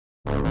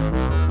Hi,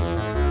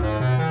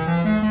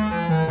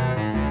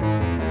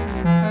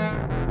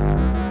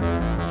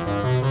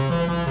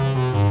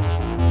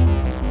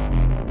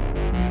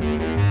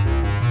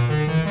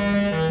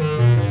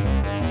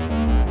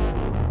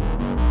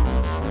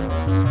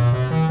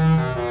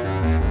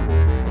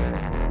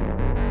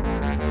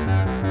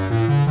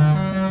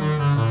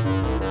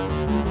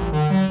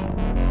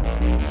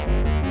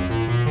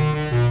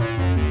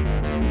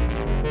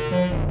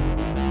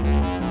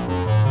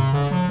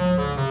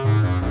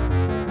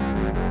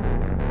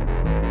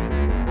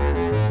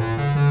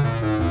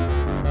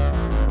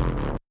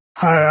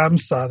 I'm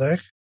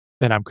Sadek,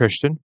 And I'm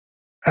Christian.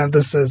 and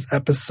this is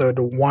episode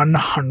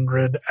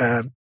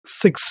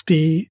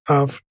 160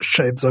 of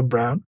Shades of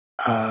Brown.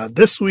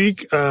 This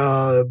week,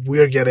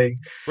 we're going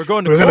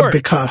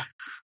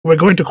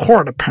to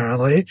court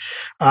apparently.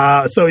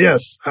 So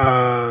yes,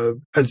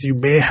 as you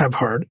may have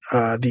heard,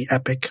 the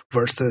Epic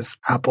versus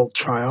Apple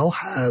trial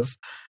has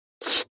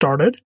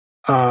started.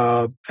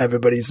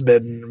 Everybody's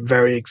been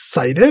very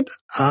excited,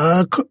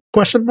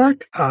 question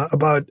mark,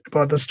 about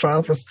this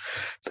trial. So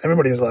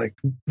everybody's like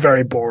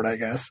very bored, I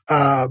guess.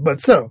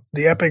 But so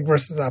the Epic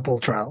versus Apple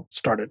trial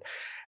started.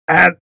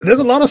 And there's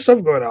a lot of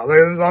stuff going on. Like,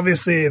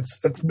 obviously,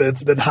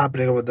 it's been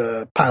happening over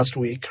the past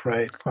week,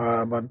 right?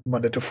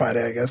 Monday to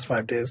Friday, I guess,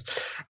 5 days.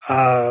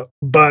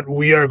 But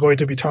we are going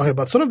to be talking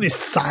about sort of these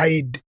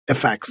side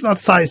effects, not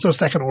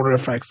second order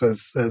effects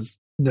as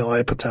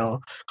Nilay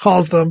Patel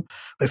calls them,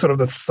 like sort of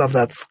the stuff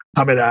that's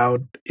coming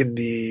out in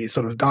the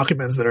sort of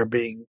documents that are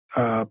being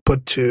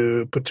put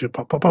to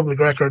public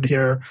record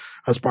here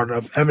as part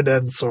of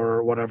evidence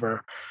or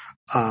whatever.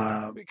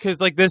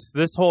 Because like this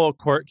whole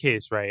court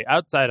case, right,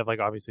 outside of like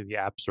obviously the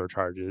App Store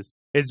charges,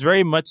 it's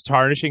very much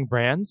tarnishing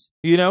brands,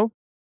 you know?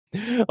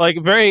 Like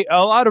a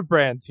lot of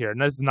brands here, and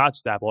this is not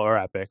just Apple or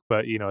Epic,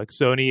 but you know, like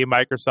Sony,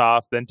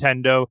 Microsoft,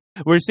 Nintendo,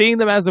 we're seeing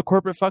them as the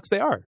corporate fucks they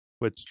are.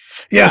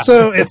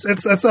 So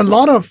it's a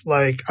lot of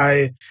like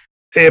Epic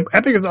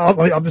is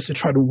obviously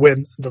trying to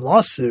win the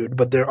lawsuit,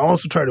 but they're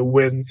also trying to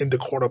win in the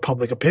court of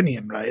public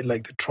opinion, right?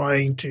 Like they're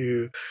trying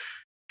to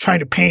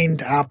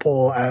paint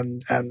Apple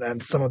and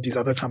some of these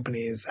other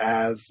companies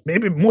as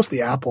maybe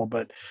mostly Apple,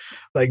 but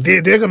like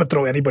they're going to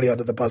throw anybody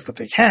under the bus that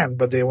they can,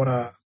 but they want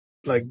to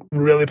like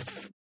really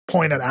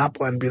point at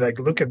Apple and be like,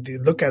 look at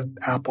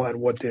Apple and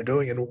what they're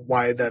doing and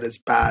why that is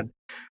bad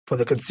for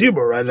the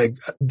consumer, right? Like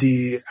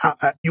the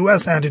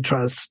U.S.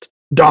 antitrust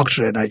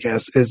doctrine, I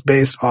guess, is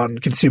based on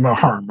consumer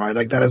harm, right?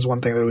 Like that is one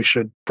thing that we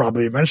should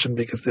probably mention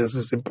because this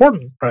is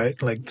important, right?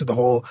 Like to the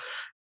whole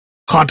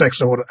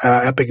context of what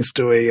Epic is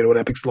doing and what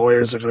Epic's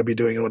lawyers are going to be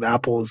doing and what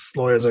Apple's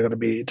lawyers are going to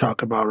be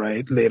talking about,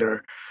 right,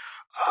 later.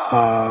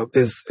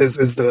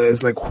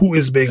 Is like who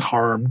is being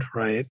harmed,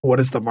 right?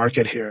 What is the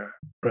market here,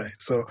 right?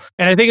 So,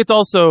 and I think it's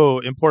also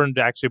important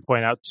to actually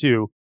point out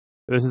too,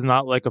 this is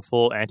not like a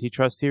full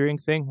antitrust hearing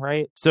thing,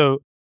 right?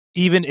 So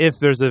even if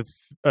there's a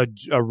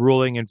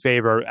ruling in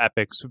favor of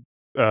Epic's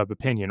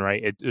opinion,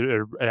 right,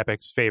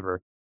 Epic's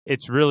favor,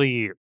 it's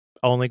really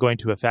only going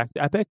to affect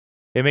Epic.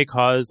 It may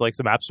cause like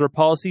some App Store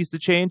policies to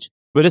change,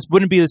 but this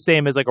wouldn't be the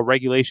same as like a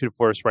regulation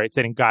force, right,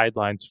 setting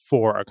guidelines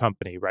for a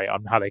company, right,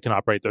 on how they can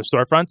operate their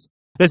storefronts.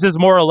 This is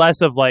more or less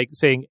of like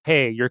saying,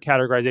 hey, your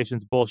categorization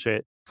is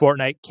bullshit.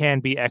 Fortnite can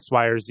be X,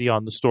 Y, or Z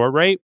on the store,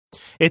 right?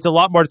 It's a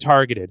lot more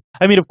targeted.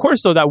 I mean, of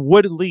course, though, that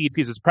would lead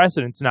pieces of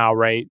precedence now,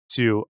 right,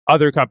 to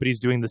other companies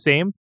doing the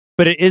same,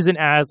 but it isn't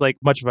as like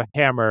much of a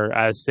hammer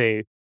as,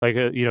 say, like,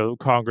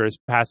 Congress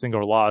passing a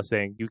law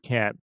saying you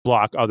can't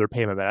block other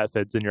payment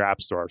methods in your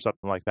app store or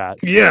something like that.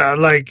 Yeah,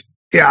 it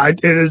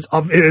is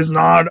not, this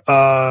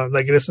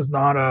is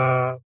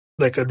not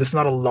this is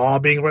not a law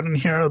being written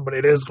here, but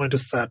it is going to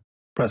set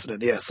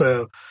precedent. Yeah.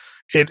 So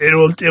it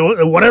will,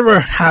 whatever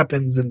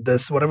happens in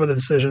this, whatever the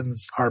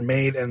decisions are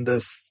made in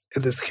this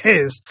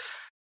case,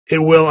 it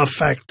will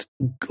affect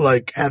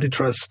like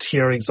antitrust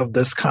hearings of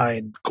this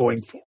kind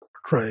going forward.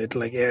 Right,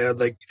 like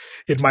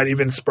it might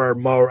even spur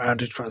more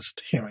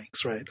antitrust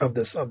hearings, right, of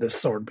this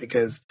sort,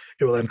 because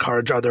it will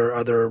encourage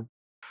other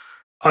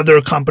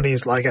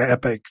companies like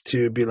Epic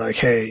to be like,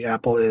 hey,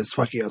 Apple is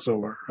fucking us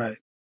over, right?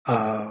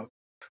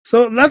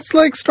 So let's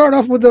like start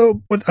off with a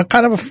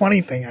kind of a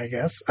funny thing, I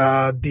guess.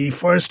 The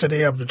first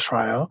day of the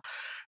trial,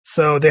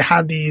 so they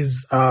had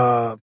these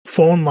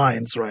phone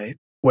lines, right,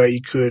 where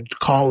you could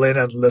call in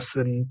and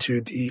listen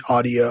to the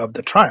audio of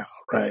the trial,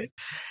 right,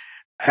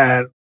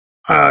 and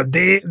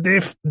they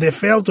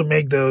failed to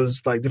make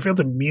those, like, they failed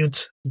to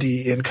mute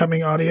the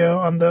incoming audio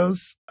on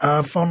those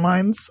phone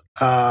lines,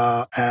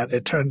 and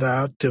it turned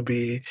out to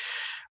be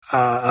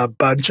a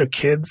bunch of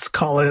kids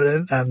calling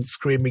in and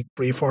screaming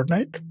free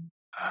Fortnite,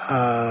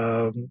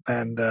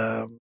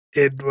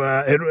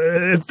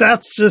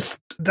 that's just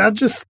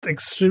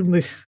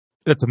extremely.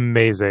 That's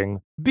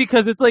amazing,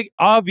 because it's like,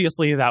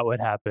 obviously that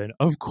would happen.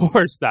 Of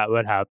course that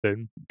would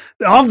happen.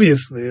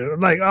 Obviously.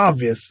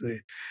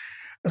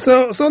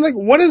 So like,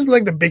 what is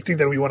like the big thing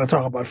that we want to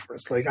talk about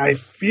first? Like, I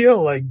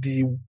feel like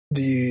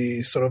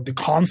the sort of the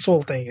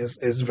console thing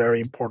is very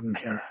important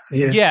here.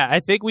 Yeah, I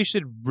think we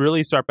should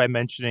really start by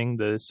mentioning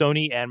the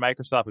Sony and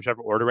Microsoft,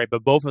 whichever order, right?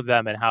 But both of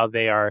them and how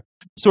they are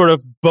sort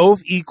of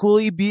both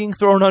equally being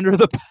thrown under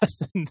the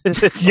bus.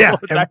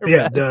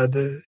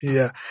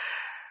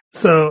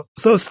 So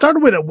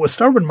start with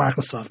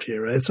Microsoft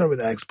here, right? Start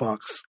with Xbox.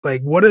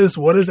 Like, what is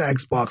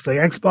Xbox? Like,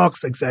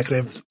 Xbox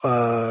executive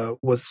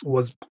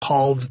was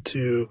called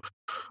to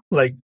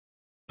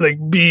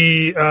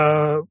be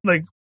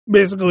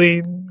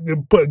basically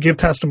give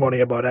testimony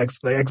about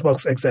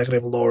Xbox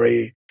executive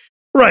Lori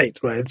Wright,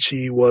 right?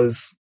 She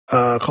was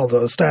called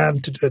to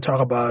stand to talk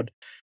about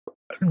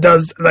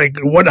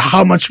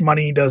how much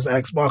money does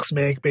Xbox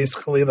make?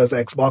 Basically, does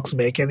Xbox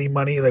make any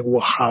money? Like,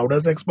 how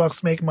does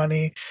Xbox make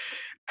money?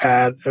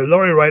 And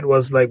Lori Wright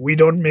was like, we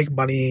don't make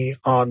money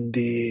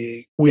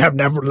we have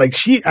never,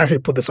 she actually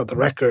put this on the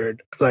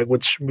record,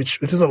 which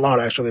is a lot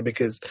actually,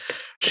 because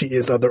she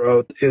is under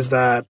oath, is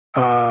that,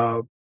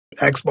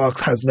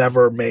 Xbox has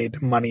never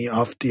made money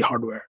off the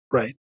hardware,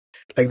 right?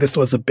 Like, this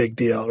was a big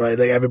deal, right?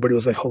 Like, everybody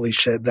was like, holy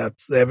shit, I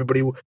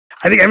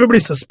think everybody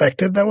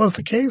suspected that was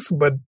the case,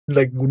 but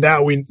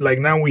now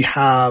we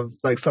have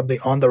something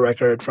on the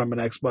record from an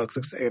Xbox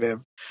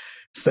executive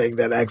saying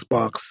that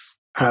Xbox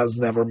has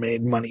never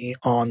made money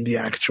on the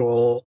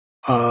actual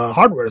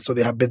hardware, so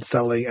they have been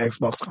selling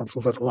Xbox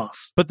consoles at a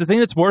loss. But the thing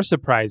that's more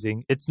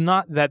surprising, it's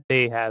not that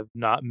they have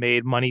not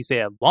made money,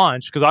 say, at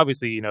launch, because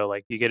obviously,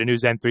 you get a new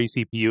Zen 3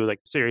 CPU, like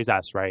the Series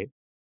S, right?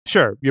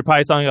 Sure, you're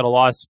probably selling at a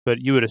loss, but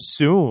you would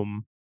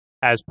assume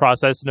as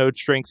process node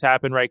shrinks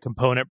happen, right,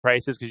 component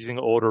prices, because using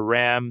older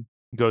RAM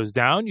goes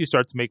down, you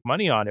start to make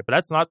money on it. But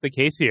that's not the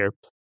case here.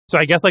 So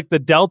I guess the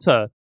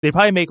delta, they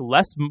probably make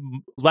less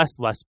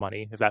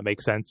money, if that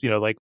makes sense.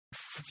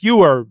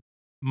 Fewer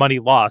money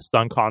lost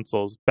on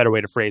consoles, better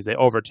way to phrase it,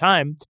 over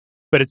time.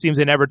 But it seems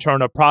they never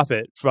turn a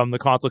profit from the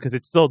console because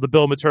it's still, the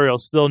bill of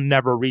materials still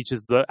never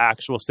reaches the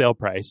actual sale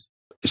price.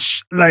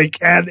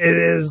 And it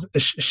is,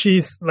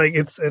 she's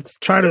it's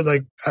trying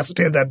to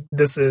ascertain that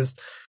this is,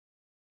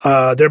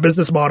 their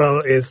business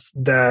model is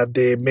that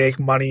they make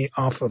money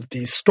off of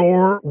the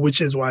store,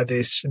 which is why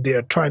they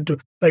are trying to,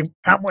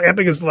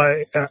 Epic is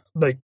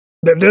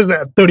there's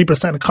that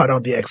 30% cut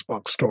on the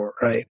Xbox store,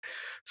 right?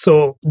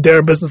 So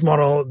their business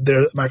model,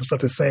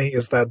 Microsoft is saying,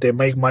 is that they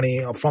make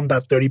money from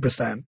that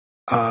 30%,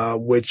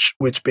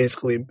 which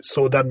basically,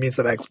 so that means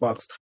that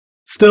Xbox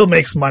still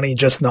makes money,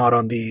 just not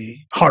on the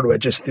hardware.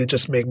 They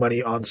just make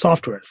money on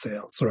software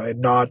sales, right?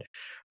 Not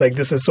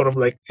this is sort of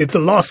it's a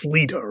loss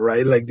leader,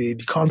 right?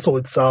 The console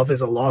itself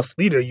is a loss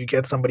leader. You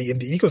get somebody in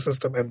the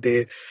ecosystem and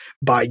they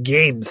buy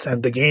games,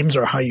 and the games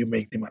are how you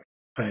make the money,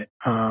 right?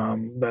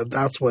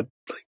 That's what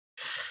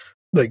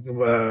I think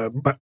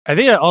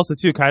that also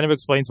too kind of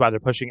explains why they're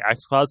pushing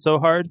xCloud so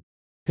hard.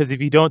 Because if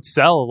you don't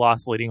sell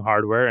loss-leading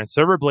hardware and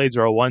server blades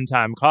are a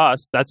one-time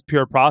cost, that's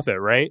pure profit,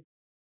 right?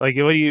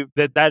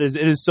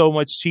 It is so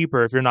much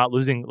cheaper if you're not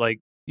losing.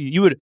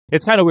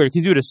 It's kind of weird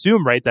because you would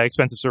assume, right, that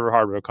expensive server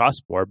hardware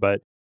costs more,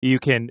 but you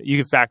can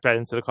factor that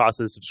into the cost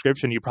of the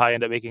subscription. You probably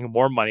end up making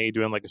more money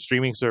doing a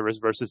streaming service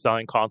versus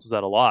selling consoles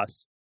at a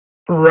loss.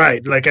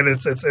 Right, and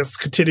it's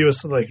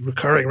continuous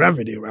recurring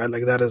revenue, right?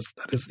 That is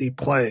the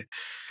play.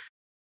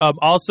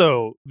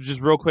 Also,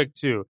 just real quick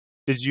too,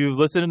 did you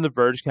listen to the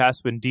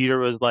Vergecast when Dieter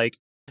was like,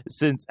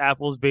 since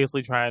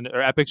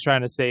Epic's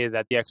trying to say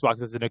that the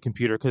Xbox isn't a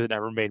computer because it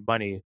never made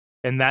money,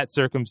 in that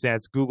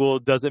circumstance, Google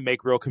doesn't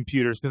make real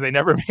computers because they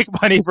never make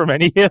money from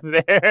any of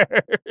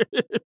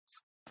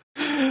theirs.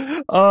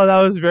 Oh,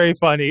 that was very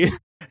funny.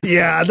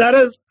 Yeah, that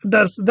is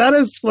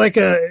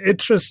a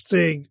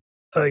interesting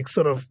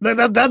sort of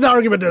that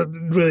argument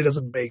really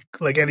doesn't make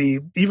any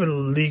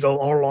even legal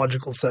or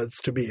logical sense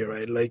to me,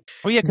 right?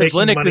 Because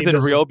Linux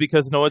isn't real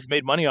because no one's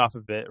made money off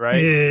of it,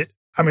 right? Yeah,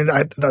 I mean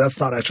that's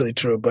not actually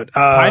true, but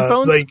Pine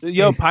phones,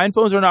 Pine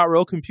phones are not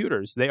real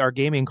computers; they are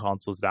gaming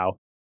consoles now.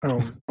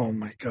 Oh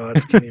my God!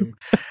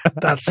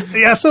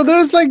 So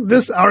there's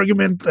this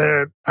argument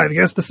there. I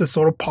guess this is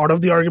sort of part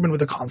of the argument with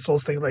the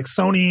consoles thing.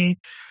 Sony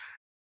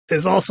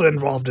is also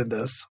involved in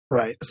this,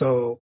 right?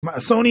 So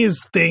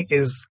Sony's thing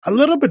is a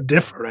little bit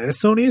different, right?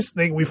 Sony's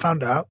thing, we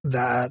found out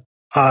that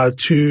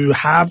to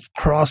have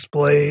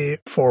crossplay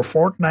for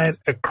Fortnite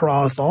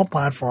across all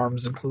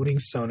platforms, including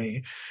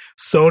Sony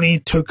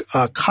took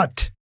a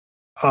cut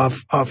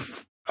of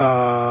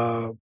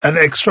an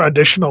extra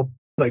additional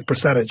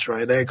percentage,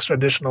 right? An extra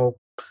additional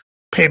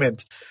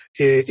payment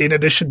in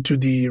addition to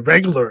the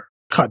regular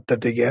cut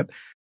that they get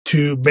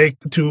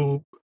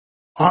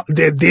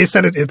they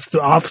said it's to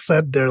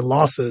offset their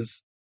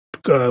losses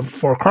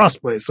for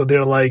crossplay. So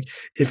they're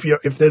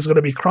if there's going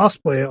to be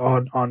crossplay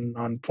on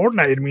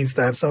Fortnite, it means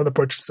that some of the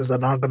purchases are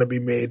not going to be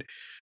made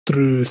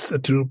through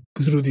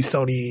the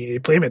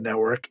Sony payment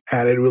network,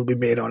 and it will be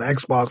made on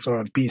Xbox or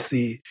on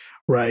PC,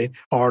 right,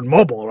 or on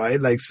mobile, right?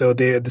 So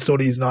the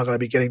Sony is not going to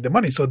be getting the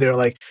money. So they're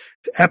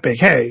Epic,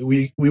 hey,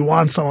 we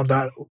want some of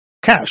that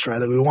cash,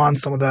 right? We want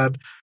some of that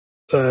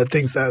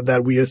things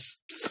that we are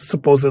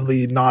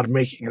supposedly not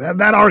making.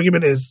 That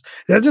argument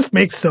that just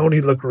makes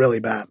Sony look really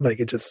bad. Like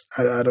it just,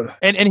 I don't know.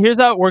 And here's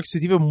how it works.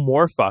 It's even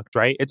more fucked,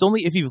 right? It's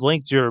only if you've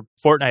linked your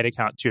Fortnite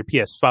account to your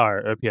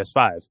PS4 or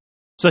PS5.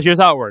 So here's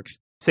how it works.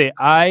 Say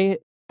I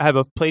have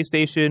a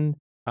PlayStation.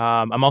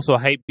 I'm also a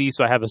hype beast,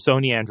 so I have a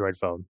Sony Android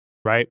phone,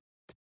 right?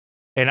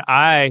 And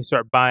I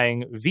start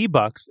buying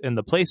V-Bucks in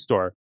the Play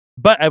Store.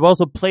 But I've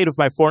also played with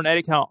my Fortnite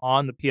account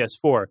on the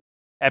PS4.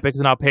 Epic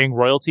is now paying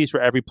royalties for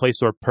every Play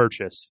Store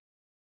purchase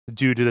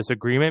due to this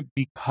agreement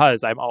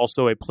because I'm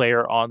also a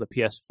player on the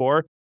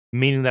PS4,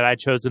 meaning that I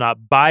chose to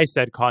not buy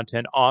said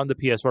content on the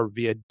PS4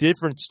 via a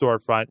different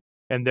storefront,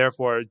 and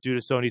therefore, due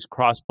to Sony's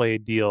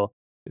crossplay deal,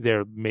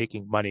 they're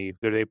making money.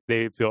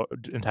 They feel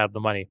entitled to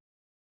money.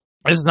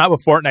 And this is not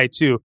with Fortnite,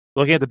 too.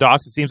 Looking at the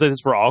docs, it seems like this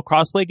is for all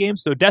crossplay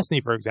games. So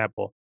Destiny, for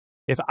example,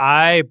 if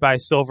I buy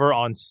silver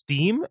on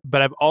Steam,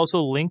 but I've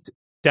also linked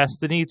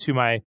Destiny to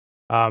my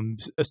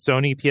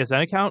Sony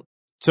PSN account,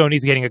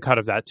 Sony's getting a cut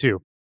of that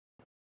too.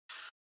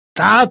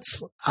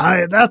 That's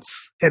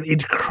an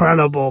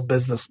incredible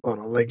business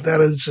model. Like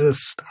that is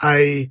just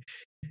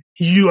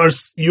you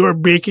are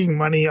making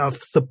money off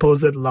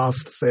supposed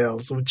lost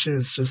sales, which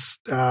is just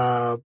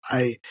that's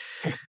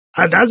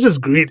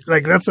just greed.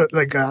 Like that's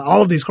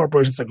all of these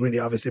corporations are greedy,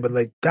 obviously, but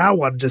like that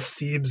one just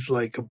seems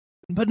like.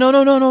 But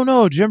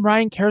no. Jim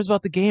Ryan cares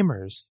about the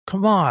gamers.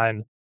 Come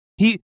on.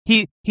 He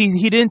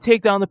didn't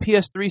take down the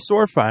PS3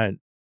 storefront.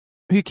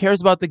 He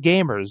cares about the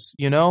gamers,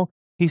 you know?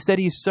 He said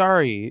he's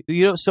sorry.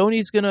 You know,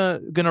 Sony's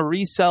gonna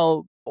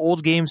resell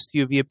old games to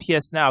you via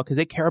PS Now because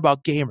they care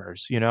about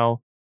gamers, you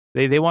know?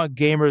 They want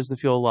gamers to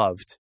feel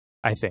loved,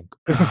 I think.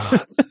 So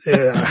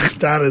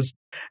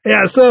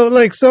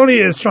like Sony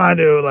is trying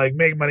to like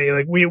make money.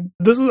 Like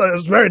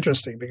it's very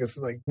interesting because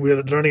like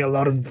we're learning a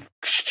lot of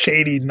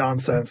shady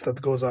nonsense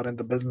that goes on in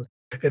the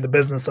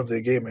business of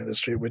the game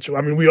industry, which,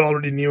 I mean, we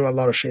already knew a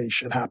lot of shady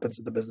shit happens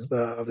in the business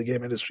of the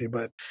game industry,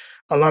 but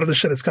a lot of the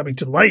shit is coming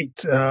to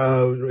light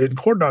in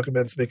court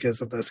documents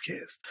because of this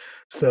case.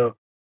 So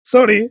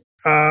Sony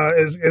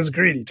is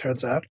greedy,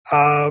 turns out.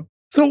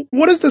 So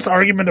what is this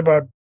argument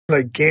about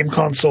like game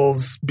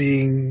consoles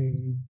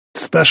being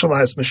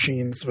specialized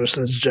machines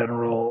versus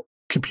general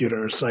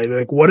computers, right?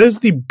 Like, what is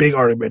the big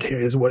argument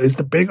here? What is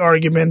the big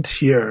argument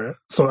here?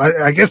 So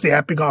I guess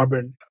the big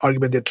argument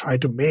they're trying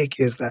to make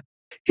is that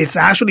it's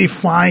actually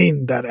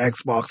fine that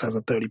Xbox has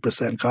a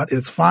 30% cut.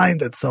 It's fine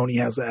that Sony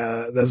has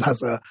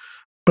a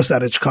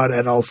percentage cut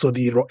and also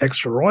the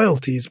extra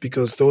royalties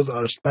because those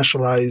are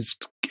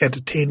specialized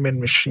entertainment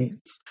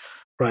machines,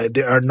 right?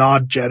 They are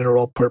not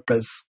general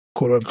purpose,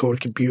 quote unquote,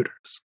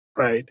 computers,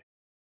 right?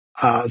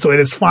 So it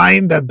is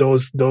fine that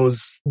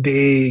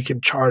they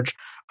can charge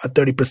a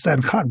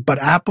 30% cut, but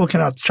Apple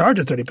cannot charge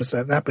a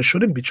 30%. Apple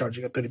shouldn't be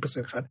charging a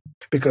 30% cut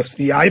because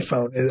the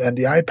iPhone and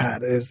the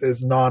iPad is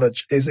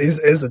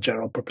a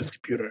general purpose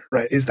computer,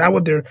 right? Is that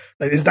what they're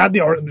like? Is that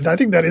I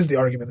think that is the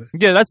argument.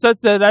 Yeah, that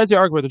is the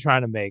argument they're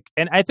trying to make,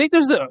 and I think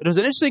there's an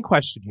interesting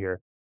question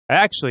here.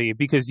 Actually,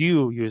 because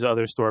you use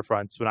other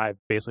storefronts when I've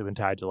basically been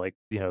tied to like,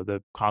 you know,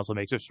 the console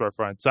maker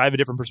storefront. So I have a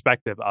different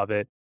perspective of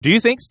it. Do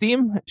you think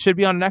Steam should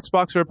be on an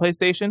Xbox or a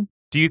PlayStation?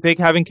 Do you think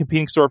having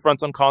competing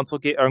storefronts on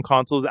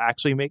consoles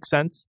actually makes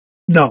sense?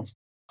 No.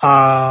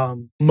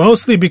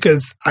 Mostly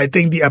because I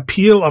think the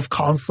appeal of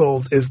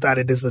consoles is that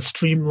it is a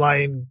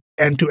streamlined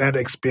end-to-end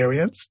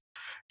experience.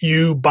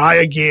 You buy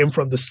a game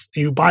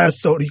you buy a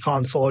Sony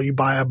console, or you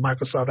buy a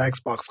Microsoft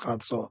Xbox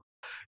console.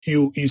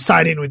 You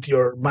sign in with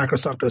your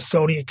Microsoft or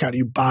Sony account,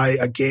 you buy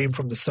a game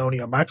from the Sony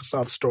or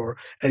Microsoft store,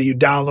 and you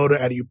download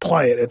it and you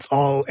play it. It's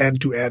all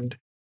end-to-end,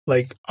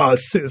 like a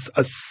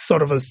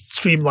sort of a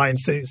streamlined,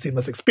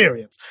 seamless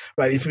experience,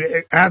 right? If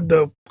you add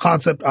the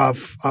concept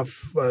of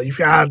if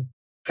you add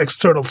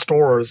external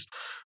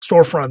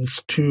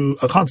storefronts to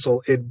a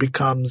console, it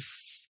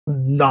becomes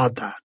not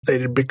that.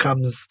 It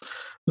becomes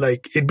a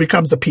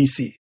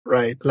PC,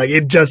 right? Like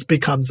it just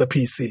becomes a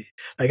PC.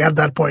 Like at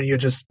that point, you're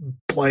just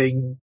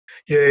playing.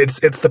 It's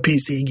the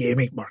PC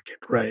gaming market,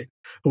 right?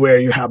 Where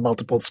you have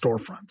multiple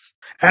storefronts.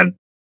 And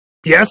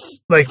yes,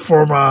 like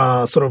from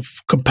a sort of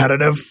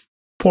competitive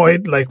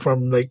point,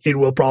 it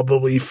will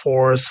probably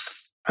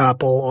force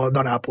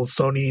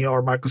Sony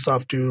or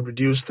Microsoft to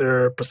reduce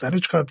their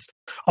percentage cuts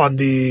on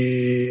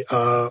the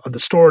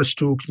stores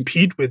to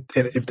compete with,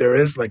 if there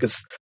is like a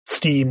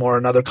Steam or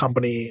another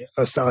company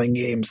selling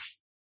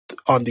games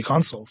on the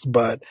consoles.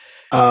 But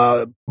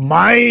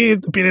my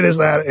opinion is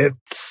that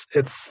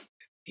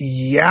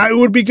it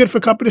would be good for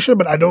competition,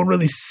 but I don't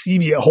really see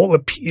the whole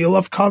appeal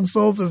of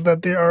consoles is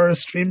that they are a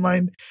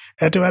streamlined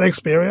end-to-end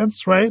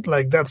experience, right?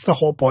 Like that's the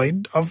whole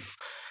point of.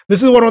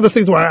 This is one of those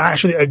things where I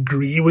actually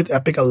agree with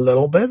Epic a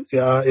little bit.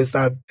 Is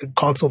that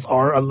consoles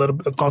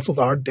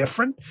are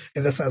different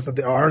in the sense that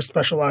they are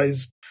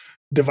specialized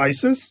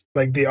devices.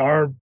 Like they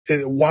are,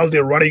 while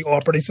they're running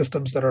operating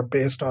systems that are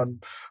based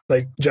on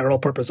like general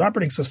purpose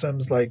operating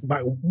systems,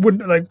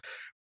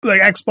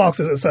 like Xbox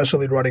is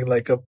essentially running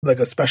like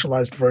a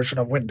specialized version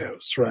of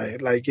Windows,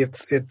 right? Like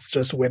it's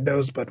just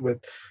Windows, but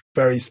with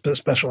very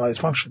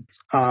specialized functions.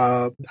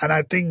 And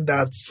I think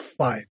that's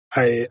fine.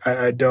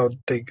 I don't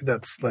think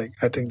that's like,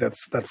 I think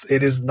that's,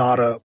 it is not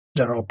a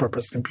general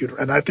purpose computer.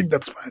 And I think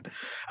that's fine.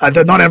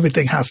 That not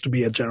everything has to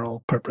be a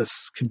general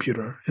purpose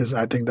computer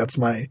I think that's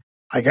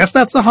I guess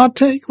that's a hot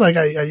take. Like,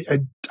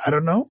 I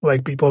don't know.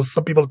 Like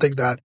some people think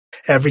that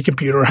every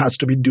computer has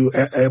to be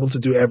able to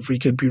do every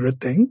computer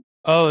thing.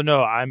 Oh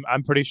no,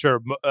 I'm pretty sure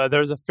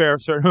there's a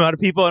certain amount of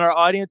people in our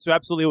audience who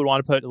absolutely would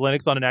want to put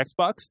Linux on an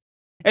Xbox,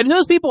 and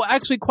those people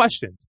actually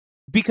questioned,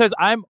 because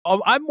I'm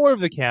more of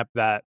the camp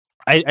that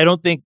I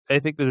think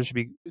that there should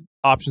be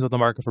options on the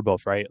market for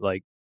both, right?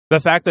 Like the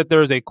fact that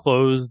there is a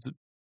closed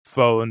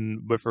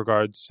phone with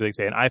regards to, like,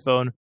 say, an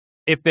iPhone.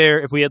 If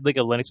we had like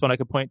a Linux phone I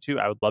could point to,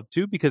 I would love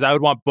to, because I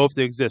would want both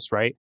to exist,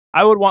 right?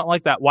 I would want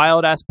like that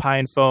wild ass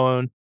Pine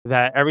phone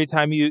that every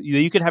time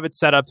you can have it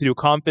set up to do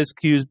Comfist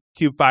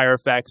cube fire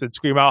effects and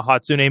scream out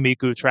Hatsune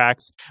Miku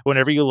tracks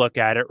whenever you look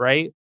at it,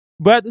 right?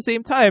 But at the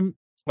same time,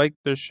 like,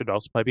 there should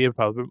also probably be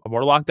a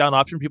more lockdown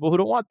option for people who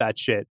don't want that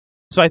shit.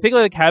 So I think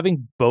like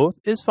having both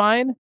is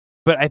fine,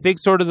 but I think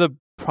sort of the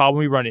problem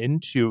we run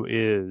into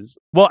is,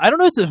 well, I don't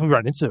know if we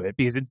run into it,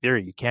 because in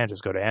theory you can't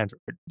just go to Android.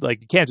 Like,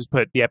 you can't just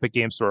put the Epic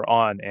Game Store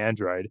on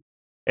Android.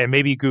 And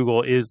maybe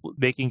Google is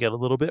making it a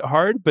little bit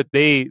hard, but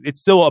it's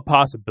still a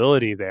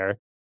possibility there.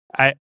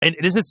 And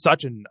this is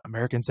such an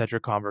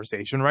American-centric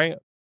conversation, right?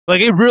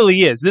 Like, it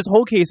really is. This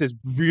whole case is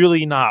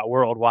really not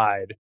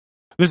worldwide.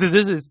 This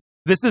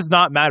does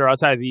not matter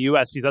outside of the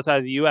U.S., because outside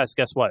of the U.S.,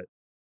 guess what?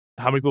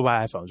 How many people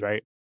buy iPhones,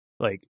 right?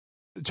 Like,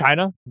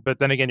 China, but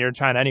then again, you're in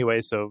China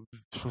anyway, so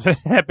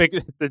Epic,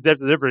 it's a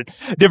different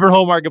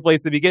home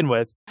marketplace to begin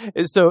with.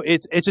 So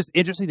it's just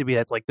interesting to me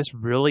that's like, this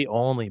really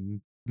only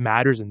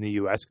matters in the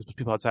U.S. because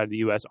people outside of the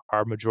U.S.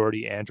 are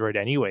majority Android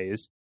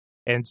anyways.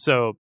 And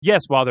so,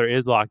 yes, while there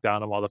is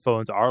lockdown and while the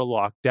phones are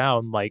locked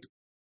down, like,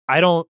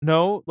 I don't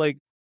know, like,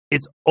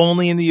 it's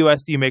only in the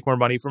U.S. do you make more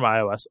money from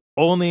iOS.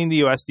 Only in the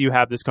U.S. do you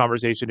have this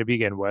conversation to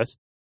begin with.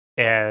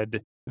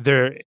 And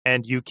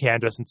you can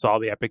just install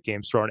the Epic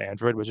Game Store on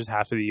Android, which is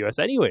half of the US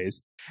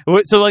anyways.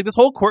 So like, this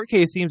whole court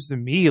case seems to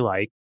me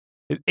like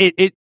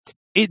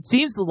it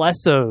seems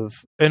less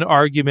of an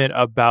argument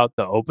about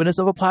the openness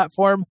of a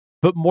platform,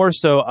 but more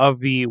so of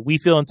we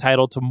feel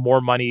entitled to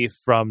more money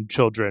from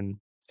children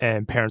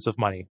and parents with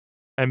money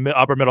and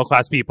upper middle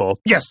class people.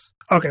 Yes.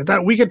 Okay.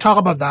 That we can talk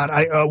about that.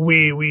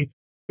 We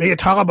can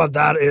talk about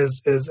that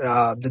is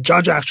the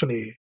judge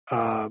actually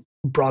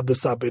brought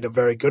this up in a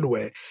very good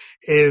way,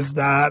 is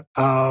that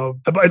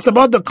it's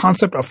about the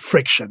concept of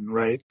friction,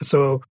 right?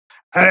 So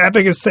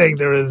Epic is saying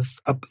there is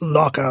a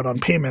lockout on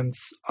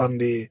payments on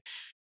the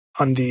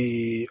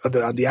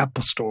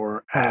Apple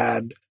Store,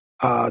 and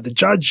the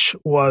judge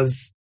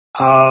was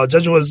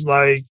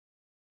like,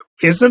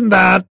 isn't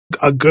that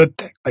a good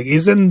thing? Like,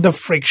 isn't the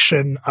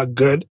friction a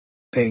good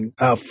thing?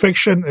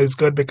 Friction is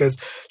good because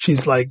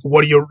she's like,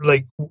 what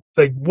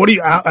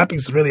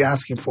Epic's really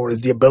asking for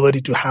is the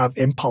ability to have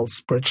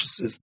impulse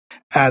purchases.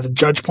 And the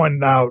judge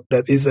pointed out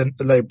that isn't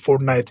like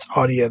Fortnite's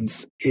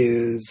audience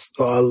is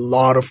a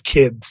lot of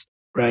kids,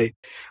 right?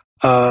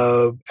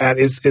 And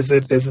is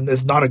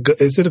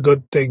it a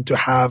good thing to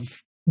have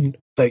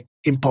like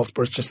impulse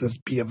purchases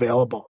be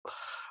available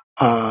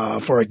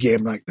for a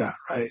game like that,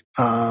 right?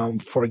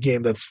 For a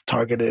game that's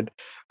targeted,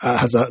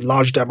 has a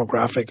large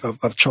demographic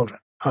of children.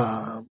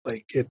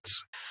 Like,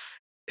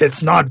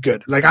 it's not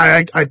good. Like,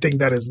 I think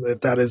that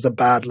is a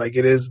bad, like,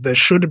 it is, there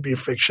should be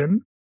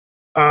friction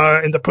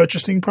in the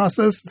purchasing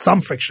process,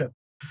 some friction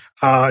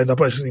in the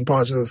purchasing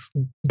process,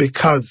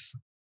 because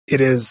it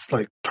is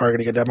like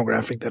targeting a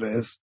demographic that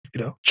is,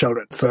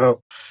 children.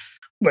 So,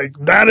 like,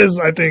 that is,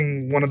 I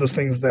think, one of those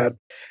things that,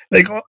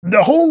 like,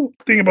 the whole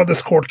thing about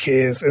this court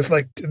case is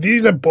like,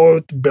 these are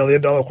both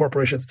billion-dollar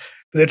corporations.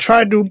 They're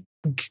trying to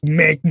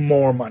make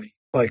more money.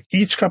 Like,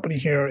 each company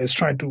here is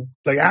trying to,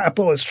 like,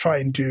 Apple is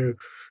trying to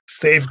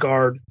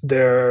safeguard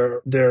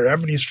their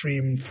revenue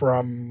stream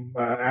from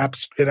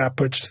in-app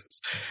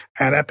purchases,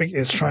 and Epic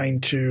is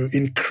trying to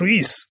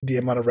increase the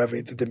amount of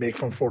revenue that they make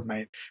from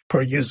Fortnite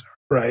per user,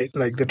 right?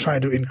 Like, they're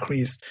trying to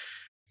increase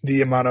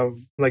the amount of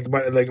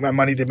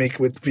money they make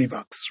with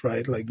V-Bucks,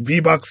 right? Like,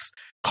 V-Bucks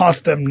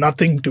cost them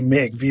nothing to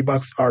make.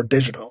 V-Bucks are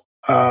digital.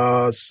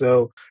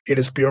 So it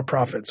is pure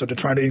profit. So they're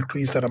trying to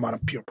increase that amount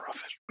of pure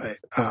profit, right?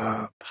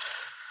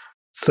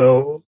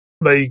 So,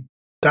 like,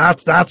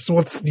 that's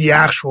what's the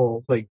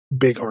actual, like,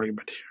 big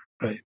argument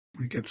here, right?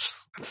 Like,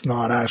 it's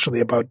not actually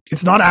about,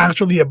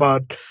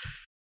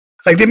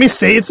 like, they may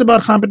say it's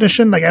about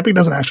competition. Like, Epic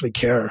doesn't actually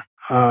care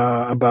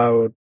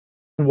about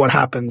what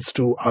happens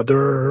to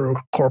other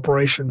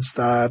corporations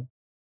or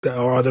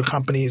other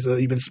companies,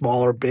 even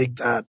small or big,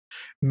 that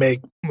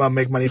make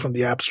money from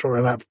the App Store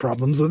and have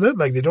problems with it.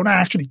 Like, they don't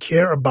actually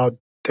care about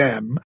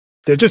them.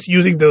 They're just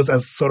using those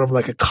as sort of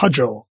like a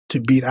cudgel to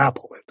beat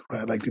Apple with,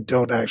 right? Like, they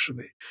don't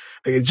actually,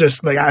 like, it's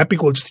just like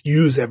Epic will just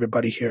use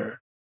everybody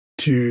here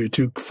to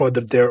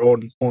further their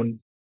own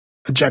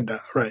agenda,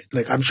 right?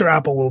 Like I'm sure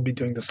Apple will be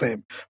doing the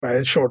same,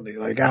 right? Shortly,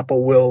 like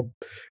Apple will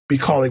be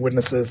calling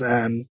witnesses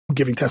and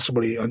giving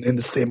testimony in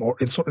the same or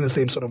in the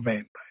same sort of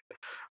vein,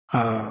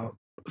 right?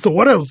 So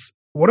what else?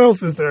 What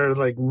else is there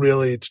like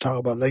really to talk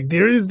about? Like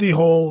there is the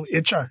whole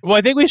itch. Well,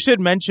 I think we should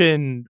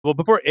mention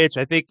before itch.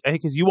 I think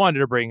because you wanted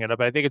to bring it up,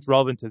 I think it's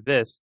relevant to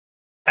this.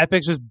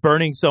 Epic's just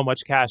burning so much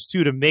cash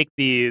too to make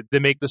the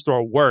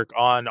store work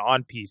on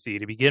PC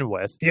to begin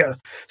with. Yeah.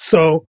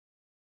 So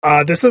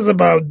this is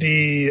about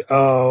the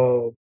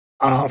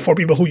for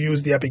people who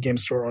use the Epic Game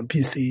Store on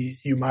PC.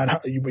 You might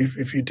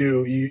if you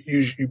do,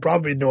 you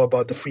probably know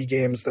about the free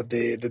games that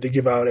they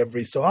give out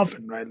every so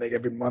often, right? Like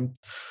every month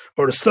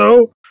or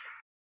so.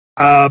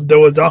 There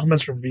was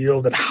documents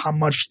revealed that how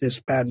much they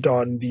spent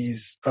on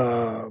these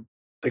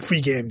like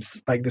free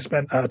games. Like they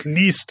spent at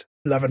least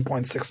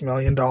 $11.6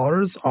 million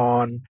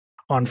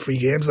on free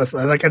games. That's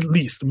like at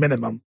least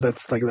minimum.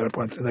 That's like 11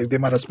 point. Like they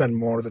might have spent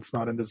more. That's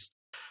not in this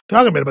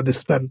document, but they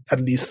spent at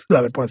least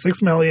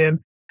 11.6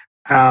 million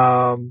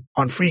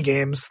on free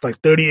games, like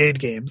 38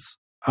 games.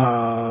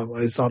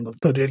 Is on the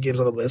 38 games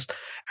on the list,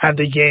 and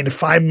they gained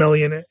 5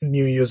 million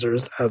new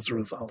users as a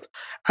result.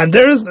 And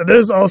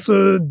there's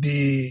also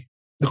the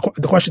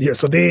question here.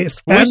 So they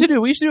spent.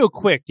 We should do a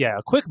quick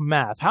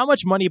math. How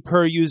much money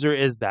per user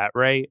is that?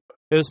 Right?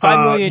 There's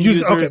 5 million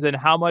users, okay. And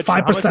how much? 5%.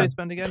 How much they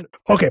spend again?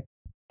 Okay.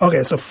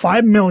 So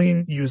 5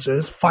 million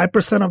users.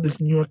 5% of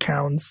these new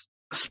accounts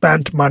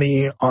spent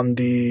money on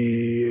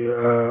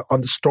the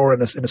store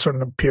in a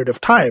certain period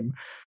of time,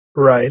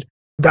 right?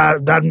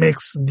 That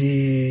makes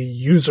the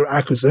user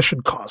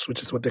acquisition cost,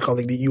 which is what they're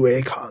calling the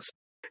UA cost,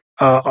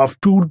 of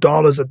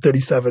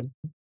 $2.37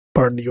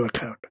 per new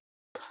account,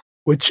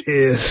 which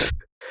is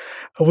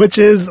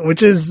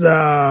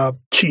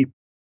cheap.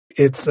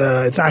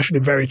 It's actually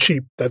very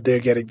cheap that they're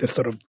getting this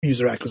sort of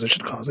user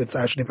acquisition cost. It's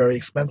actually very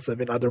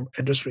expensive in other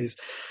industries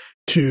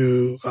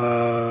to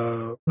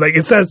like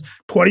it says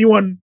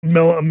 21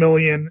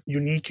 million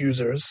unique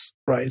users,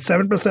 right?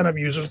 7% of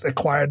users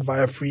acquired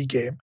via free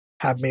game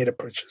have made a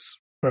purchase,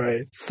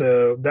 right?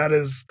 So that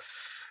is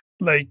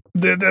like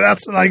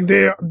that's like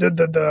their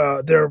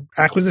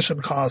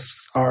acquisition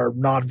costs are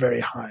not very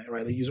high,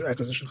 right? The user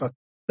acquisition cost,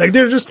 like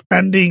they're just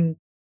spending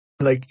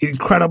like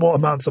incredible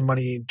amounts of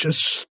money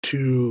just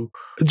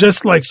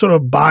like sort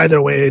of buy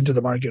their way into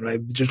the market,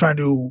 right?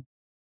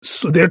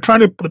 They're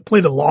trying to play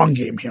the long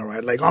game here,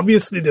 right? Like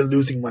obviously they're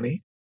losing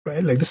money,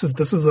 right? Like this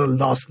is a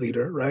loss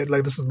leader, right?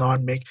 Like this is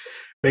not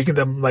making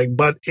them like,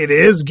 but it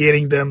is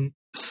gaining them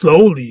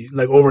slowly,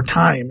 like over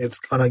time. It's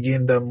gonna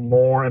gain them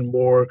more and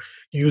more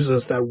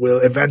users that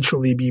will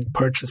eventually be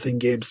purchasing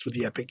games through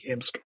the Epic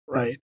Game Store,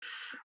 right?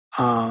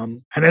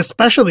 And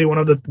especially one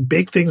of the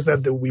big things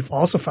that we've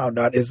also found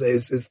out is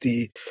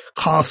the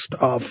cost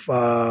of,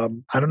 I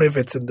don't know if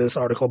it's in this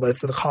article, but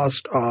it's the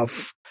cost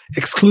of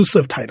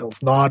exclusive titles,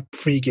 not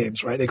free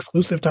games, right?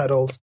 Exclusive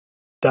titles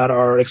that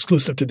are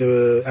exclusive to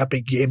the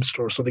Epic Game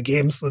Store. So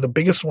the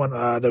biggest one,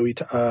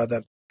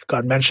 that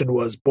got mentioned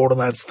was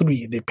Borderlands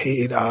 3. They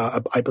paid,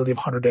 I believe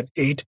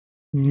 $108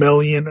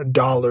 million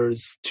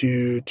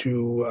to,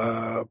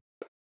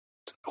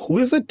 who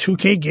is it?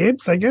 2K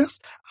Games, I guess,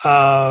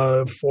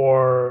 for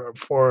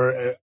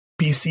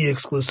PC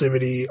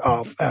exclusivity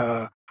of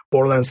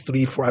Borderlands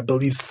 3 for, I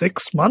believe,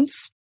 6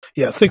 months.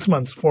 Yeah, 6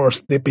 months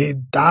they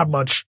paid that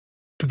much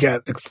to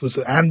get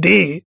exclusive, and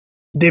they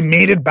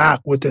made it back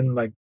within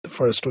like the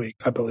first week,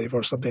 I believe,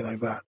 or something like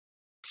that.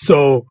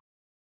 So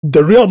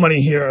the real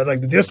money here,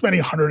 like they're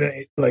spending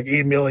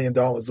 $108 million,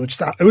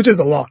 which is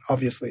a lot,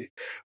 obviously,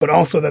 but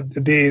also that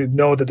they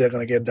know that they're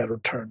going to get that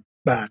return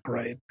back,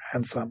 right?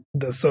 And some.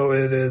 So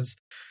it is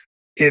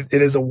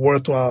a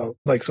worthwhile,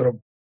 like sort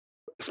of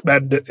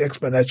spend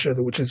expenditure,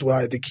 which is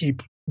why they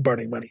keep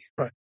burning money,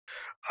 right?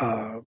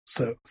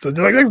 So like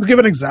to give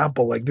an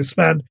example, like they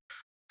spend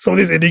some of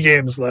these indie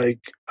games, like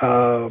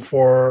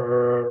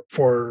for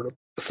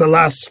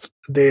Celeste,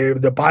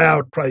 the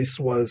buyout price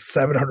was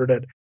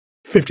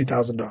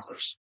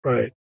 $750,000,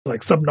 right?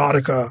 Like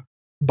Subnautica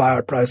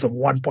buyout price of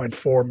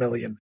 $1.4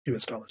 million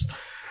US.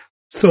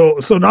 So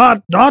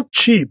not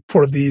cheap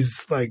for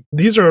these. Like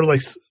these are like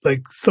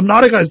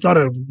Subnautica is not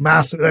a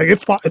massive, like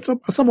it's a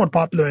somewhat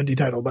popular indie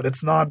title, but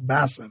it's not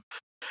massive.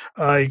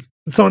 Like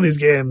some of these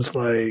games,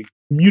 like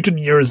Mutant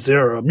Year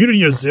Zero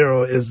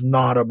is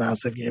not a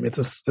massive game.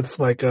 It's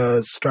like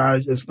a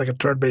strategy. It's like a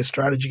turn-based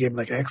strategy game,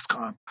 like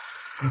XCOM.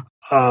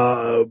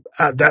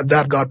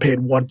 That got paid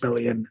 $1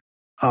 million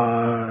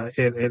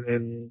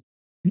in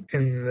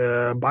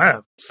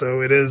buyout.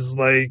 So it is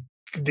like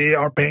they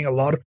are paying a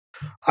lot.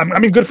 I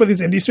mean, good for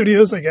these indie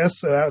studios, I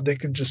guess. They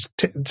can just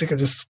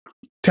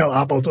tell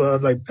Apple to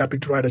like Epic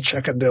to write a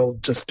check and they'll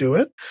just do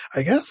it,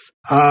 I guess.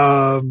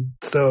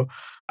 So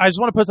I just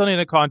want to put something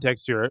into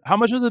context here. How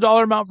much was the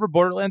dollar amount for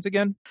Borderlands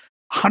again?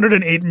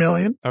 $108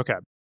 million. Okay.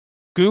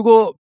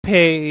 Google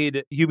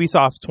paid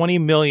Ubisoft $20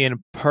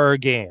 million per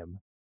game.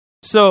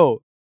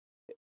 So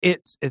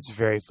it's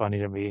very funny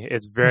to me.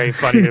 It's very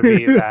funny to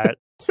me that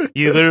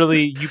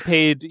You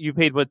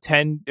paid what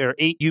 10 or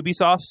 8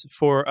 Ubisofts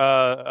for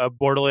a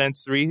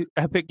Borderlands 3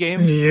 Epic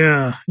Games.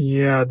 Yeah,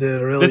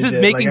 they really. This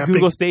is making like,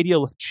 Google Stadia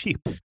look cheap.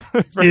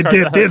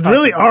 They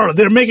really are.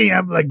 They're making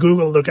like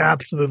Google look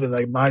absolutely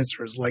like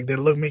misers. Like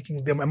they're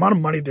making the amount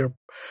of money they're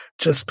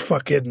just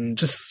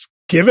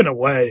giving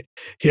away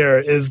here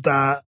is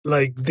that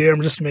like they're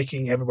just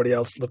making everybody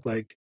else look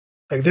like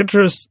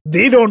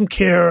they don't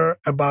care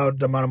about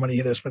the amount of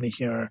money they're spending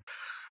here.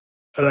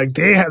 Like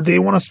they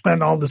want to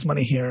spend all this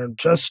money here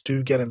just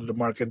to get into the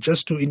market,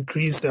 just to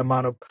increase the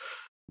amount of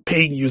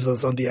paying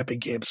users on the Epic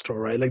Games Store,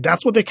 right? Like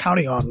that's what they're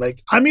counting on.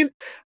 Like, I mean,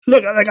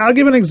 look, like I'll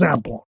give an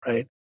example,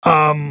 right?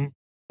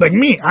 Like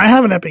me, I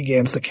have an Epic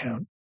Games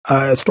account,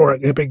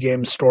 Epic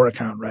Games Store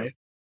account, right?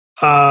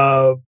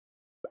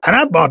 And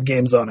I bought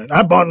games on it.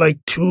 I bought like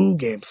 2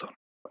 games on it.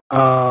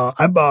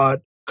 I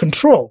bought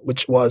Control,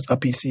 which was a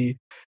PC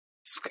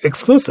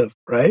exclusive,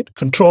 right?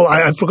 Control.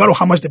 I forgot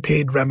how much they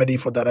paid Remedy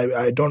for that.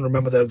 I don't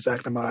remember the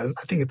exact amount.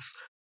 I think it's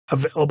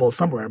available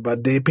somewhere,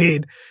 but they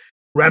paid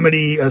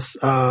Remedy as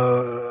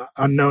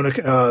unknown,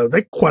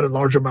 like quite a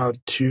large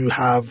amount to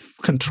have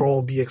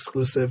Control be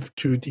exclusive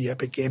to the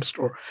Epic Games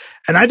Store,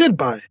 and I did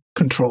buy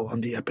Control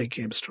on the Epic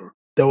Games Store.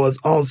 There was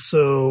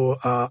also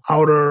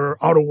Outer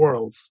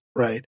Worlds,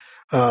 right?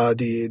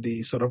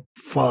 The sort of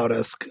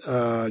Fallout-esque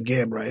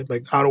game, right?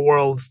 Like Outer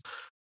Worlds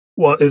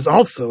is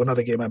also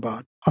another game I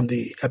bought on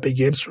the Epic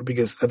Games Store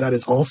because that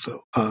is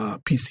also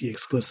PC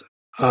exclusive.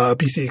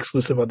 PC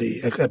exclusive on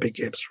the Epic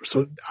Games Store.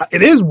 So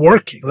it is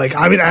working. Like,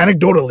 I mean,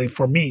 anecdotally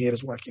for me, it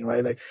is working,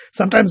 right? Like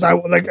sometimes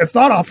it's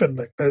not often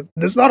like,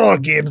 there's not a lot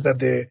of games that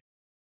they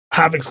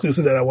have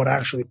exclusive that I want to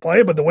actually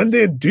play, but when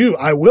they do,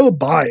 I will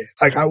buy it.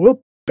 Like I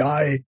will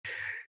buy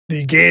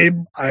the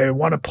game I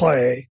want to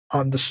play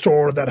on the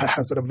store that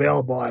has it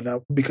available.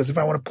 And because if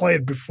I want to play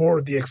it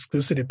before the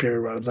exclusivity period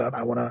runs out,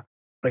 I want to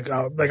I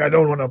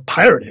don't want to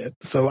pirate it.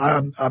 So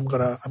I'm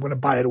gonna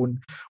buy it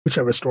when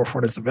whichever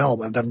storefront is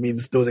available. And that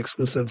means those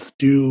exclusives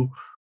do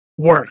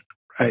work,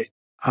 right?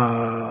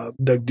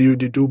 They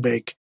do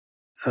make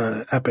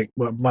Epic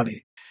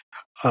money.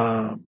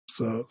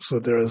 So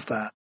there is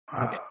that.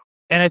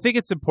 And I think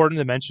it's important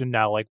to mention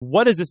now, like,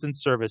 what is this in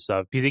service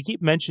of? Because they keep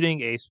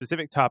mentioning a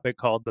specific topic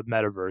called the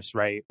metaverse,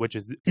 right? Which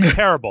is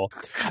terrible.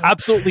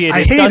 Absolutely a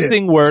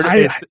disgusting word.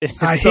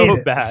 It's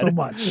so bad. So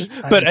much.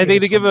 But I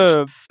think to give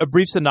a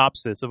brief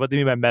synopsis of what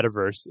they mean by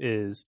metaverse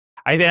is,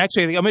 I think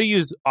I'm going to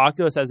use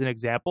Oculus as an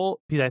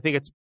example because I think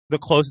it's the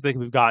closest thing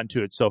we've gotten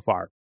to it so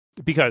far.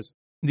 Because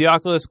the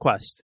Oculus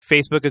Quest,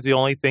 Facebook is the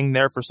only thing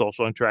there for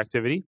social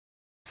interactivity.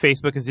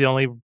 Facebook is the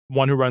only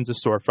one who runs a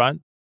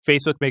storefront.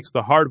 Facebook makes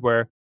the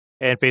hardware.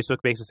 And Facebook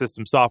makes a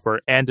system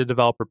software and a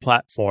developer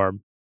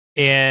platform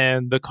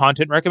and the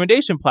content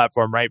recommendation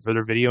platform, right, for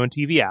their video and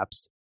TV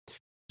apps.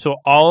 So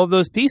all of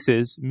those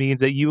pieces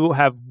means that you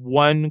have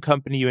one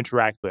company you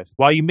interact with.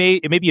 While it may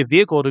be a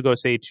vehicle to go,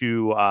 say,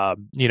 to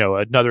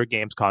another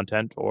game's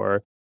content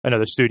or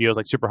another studio's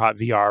like Superhot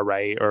VR,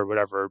 right, or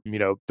whatever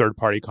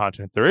third-party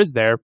content there is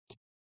there.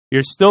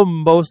 You're still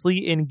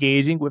mostly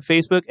engaging with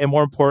Facebook and,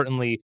 more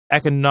importantly,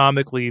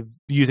 economically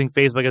using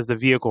Facebook as the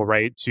vehicle,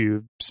 right,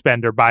 to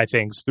spend or buy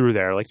things through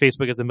there. Like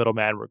Facebook is the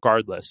middleman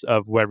regardless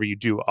of whatever you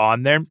do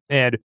on there.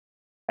 And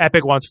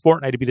Epic wants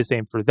Fortnite to be the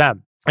same for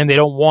them. And they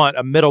don't want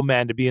a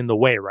middleman to be in the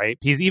way, right?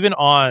 Because even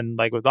on,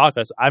 like with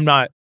Oculus,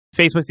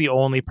 Facebook's the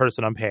only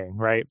person I'm paying,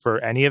 right,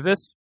 for any of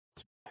this.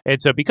 And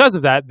so because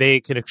of that, they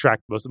can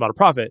extract the most amount of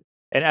profit.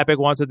 And Epic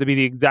wants it to be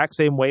the exact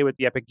same way with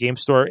the Epic Game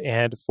Store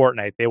and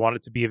Fortnite. They want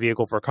it to be a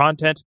vehicle for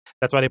content.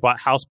 That's why they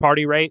bought House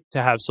Party, right?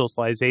 To have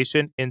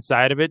socialization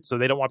inside of it. So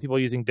they don't want people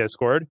using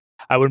Discord.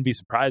 I wouldn't be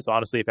surprised,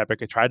 honestly, if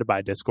Epic had tried to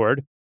buy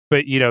Discord.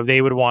 But,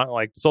 they would want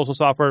like the social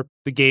software,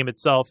 the game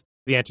itself,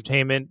 the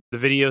entertainment, the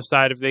video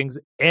side of things,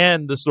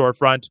 and the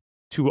storefront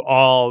to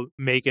all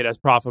make it as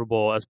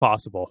profitable as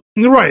possible.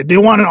 Right. They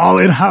want it all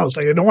in-house.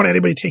 Like, they don't want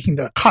anybody taking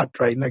their cut,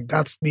 right? Like,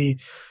 that's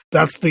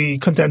the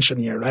contention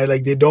here, right?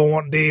 Like, they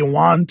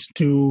want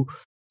to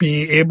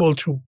be able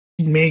to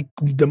make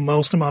the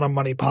most amount of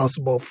money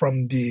possible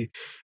from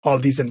all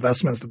these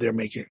investments that they're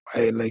making,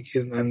 right? Like,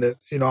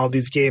 and all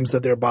these games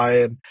that they're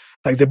buying.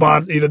 Like, they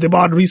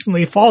bought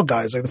recently Fall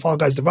Guys, like the Fall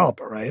Guys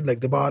developer, right?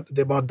 Like, they bought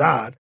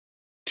that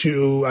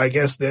to, I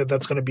guess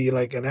that's going to be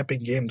like an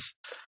Epic Games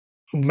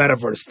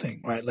metaverse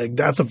thing, right? Like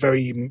that's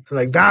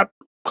that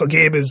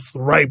game is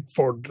ripe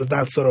for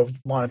that sort of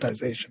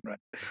monetization, right?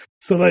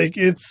 So like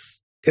if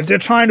they're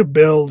trying to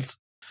build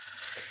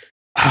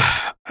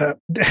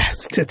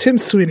Tim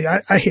Sweeney,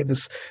 I hate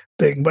this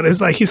thing, but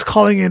it's like he's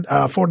calling it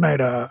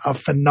Fortnite a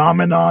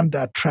phenomenon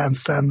that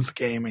transcends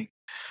gaming.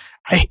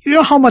 You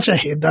know how much I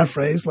hate that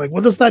phrase? Like,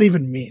 what does that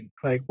even mean?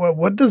 Like,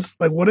 what does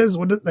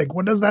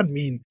that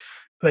mean?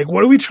 Like,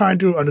 what are we trying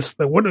to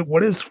understand?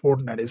 What is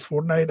Fortnite? Is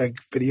Fortnite like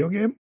video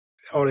game?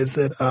 Or is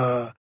it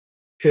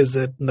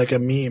like a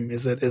meme?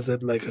 Is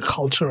it like a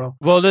cultural?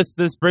 Well, this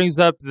brings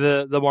up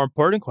the more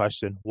important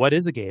question: what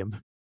is a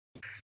game?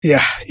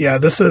 Yeah.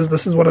 This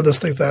is one of those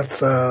things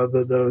that's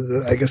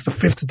I guess the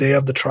fifth day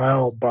of the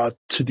trial brought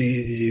to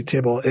the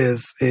table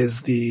is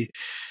the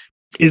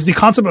is the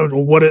concept of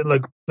what it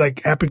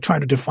like Epic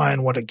trying to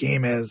define what a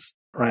game is,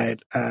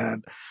 right?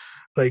 And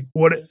like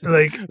what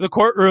like the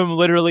courtroom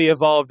literally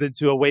evolved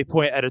into a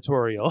Waypoint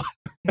editorial.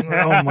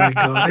 oh my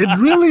god, it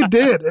really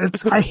did.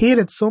 I hate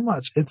it so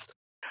much. It's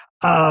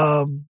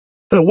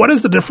what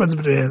is the difference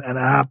between an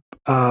app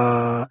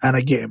and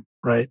a game,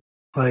 right?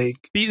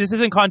 Like this is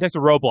in context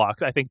of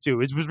Roblox, I think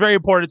too. It was very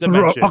important to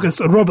mention. Okay,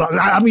 so Roblox.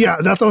 I mean, yeah,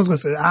 that's what I was going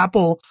to say.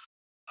 Apple.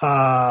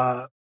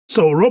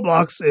 So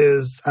Roblox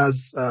is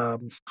as I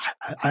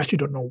actually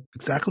don't know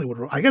exactly what.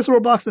 I guess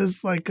Roblox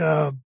is like.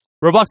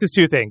 Roblox is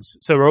two things.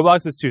 So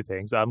Roblox is two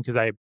things. Because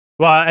I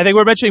think we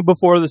were mentioning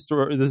before the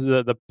store. This is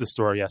the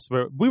store. Yes,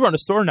 we run a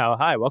store now.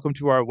 Hi, welcome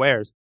to our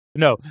wares.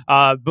 No,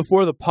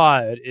 before the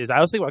pod is I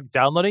was thinking about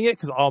downloading it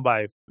because all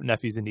my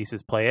nephews and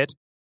nieces play it.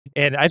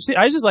 And I was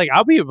just like,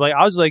 I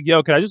was like,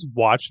 yo, can I just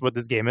watch what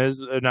this game is?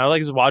 And I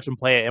like just watch them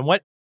play it. And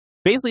what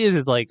basically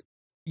is like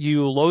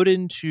you load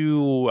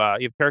into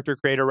you have character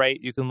creator, right?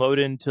 You can load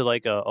into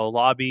like a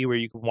lobby where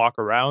you can walk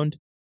around,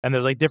 and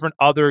there's like different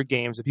other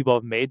games that people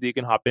have made that you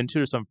can hop into.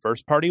 There's some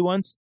first party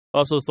ones,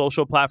 also a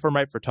social platform,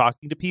 right, for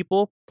talking to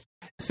people.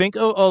 Think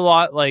a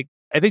lot like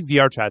I think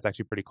VR chat is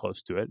actually pretty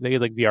close to it. Think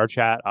of like VR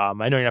chat. I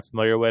know you're not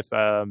familiar with,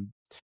 but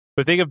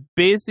think of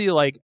basically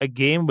like a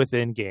game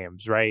within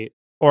games, right?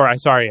 Or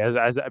as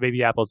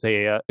maybe Apple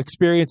say,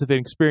 experience within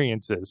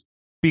experiences,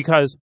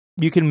 because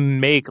you can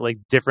make like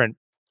different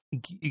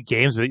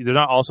games. They're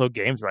not also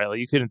games, right? Like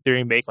you could in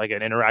theory make like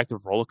an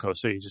interactive roller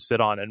coaster. You just sit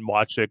on and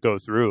watch it go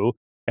through.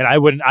 And I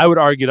would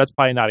argue that's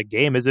probably not a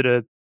game. Is it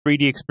a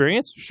 3D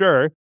experience?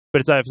 Sure, but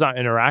it's not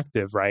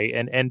interactive, right?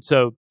 And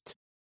so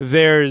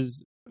they're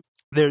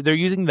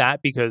using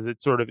that because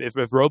it's sort of if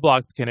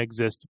Roblox can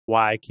exist,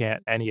 why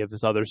can't any of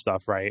this other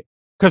stuff, right?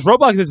 Because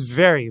Roblox is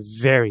very,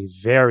 very,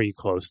 very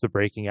close to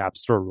breaking App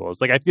Store rules.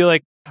 Like I feel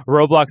like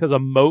Roblox has a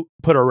moat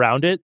put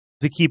around it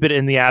to keep it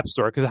in the App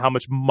Store because of how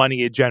much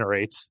money it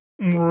generates.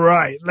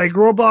 Right, like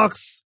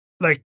Roblox,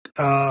 like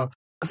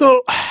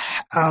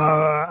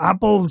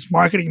Apple's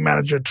marketing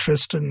manager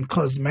Tristan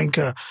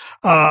Kozmenka,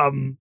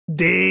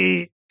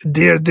 they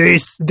said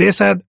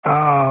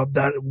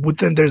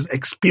that there's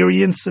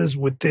experiences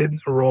within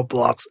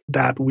Roblox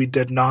that we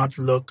did not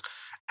look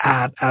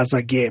at as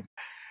a game,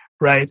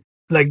 right?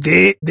 Like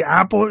the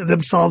Apple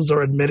themselves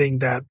are admitting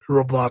that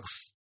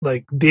Roblox,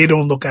 like they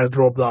don't look at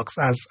Roblox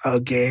as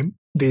a game.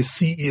 They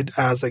see it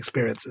as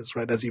experiences,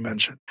 right? As you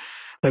mentioned,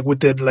 like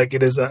within, like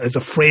it is a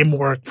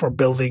framework for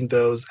building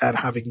those and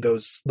having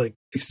those like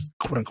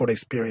quote unquote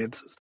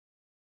experiences.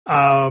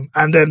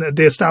 And then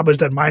they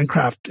established that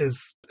Minecraft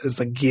is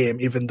a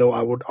game, even though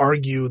I would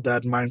argue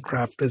that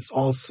Minecraft is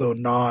also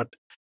not,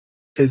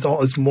 is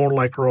more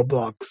like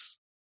Roblox,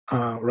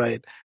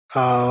 right?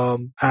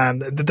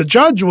 And the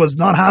judge was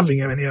not having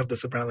any of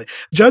this apparently.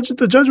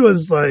 The judge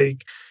was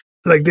like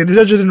the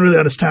judge didn't really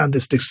understand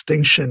this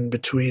distinction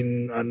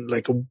between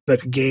like a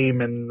game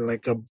and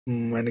like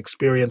an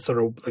experience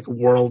or like a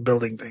world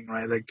building thing,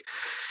 right? Like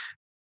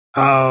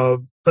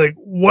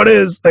what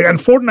is like, and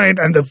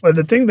Fortnite, and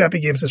the thing that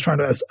Epic Games is trying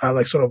to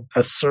like sort of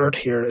assert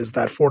here is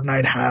that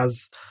Fortnite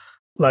has,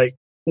 like,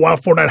 while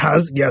Fortnite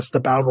has, yes,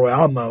 the Battle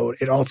Royale mode,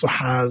 it also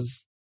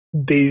has,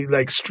 they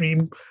like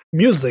stream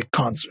music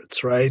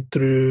concerts, right?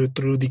 Through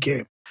the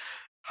game,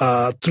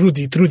 through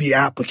the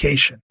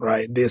application,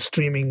 right? They're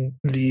streaming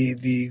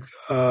the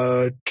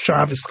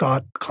Travis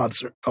Scott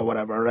concert or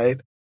whatever, right?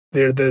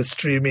 They're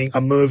streaming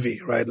a movie,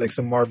 right? Like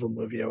some Marvel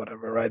movie or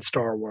whatever, right?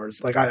 Star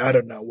Wars. Like I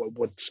don't know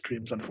what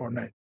streams on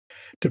Fortnite,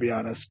 to be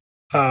honest.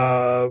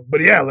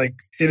 But yeah, like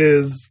it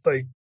is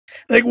like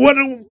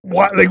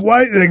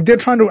why they're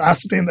trying to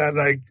ascertain that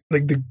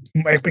like the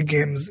Epic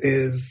Games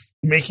is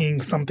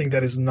making something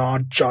that is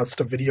not just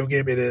a video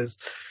game. It is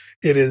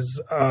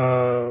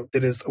an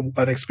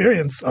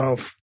experience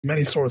of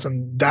many sorts,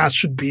 and that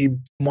should be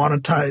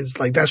monetized.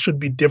 Like that should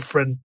be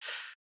different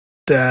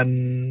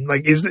than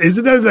like is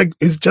it that like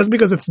is just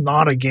because it's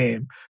not a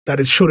game that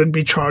it shouldn't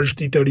be charged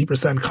the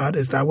 30% cut?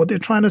 Is that what they're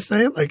trying to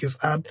say? Like is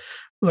that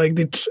like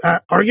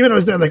the argument, or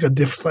is there like a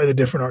slightly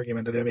different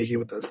argument that they're making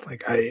with this?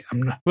 Like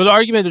I'm not. Well, the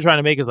argument they're trying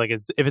to make is like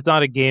if it's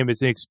not a game,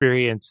 it's an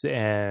experience,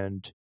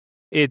 and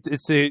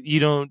it's an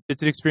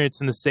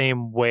experience in the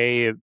same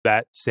way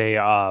that say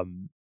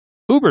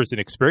Uber's an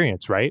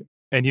experience, right?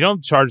 And you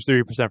don't charge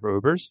 30% for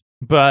Ubers.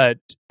 But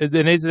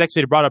then it's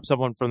actually brought up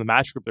someone from the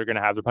Match Group they're going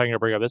to have. They're probably going to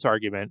bring up this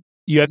argument.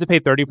 You have to pay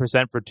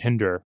 30% for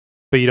Tinder,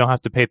 but you don't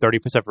have to pay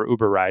 30% for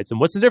Uber rides. And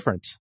what's the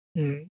difference?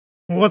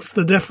 What's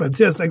the difference?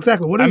 Yes,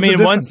 exactly. What is the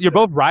difference? Once you're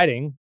both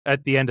riding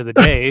at the end of the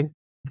day.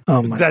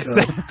 Oh my God.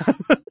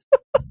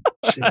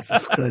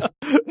 Jesus Christ.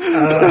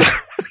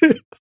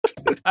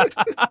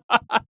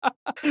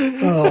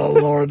 Oh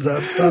Lord,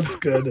 that's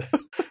good.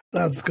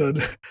 That's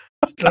good.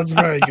 That's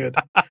very good.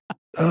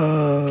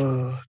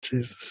 Oh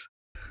Jesus.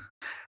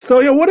 So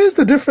yeah, what is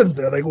the difference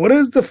there? Like, what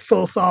is the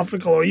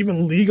philosophical or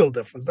even legal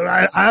difference there?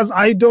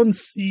 I don't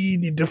see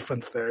the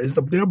difference there.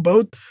 They're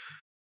both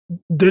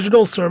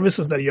digital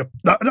services that you.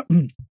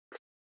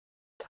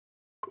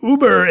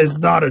 Uber is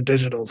not a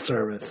digital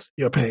service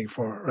you're paying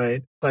for,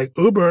 right? Like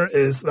Uber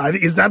is, I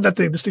think, is that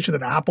the distinction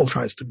that Apple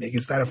tries to make?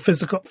 Is that a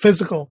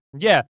physical?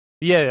 Yeah.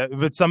 Yeah,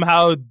 but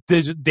somehow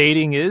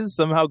dating is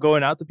somehow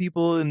going out to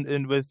people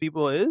and with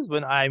people is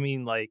when I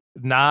mean like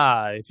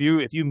nah. If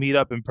you meet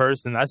up in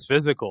person, that's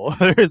physical.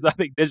 There's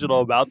nothing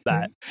digital about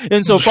that.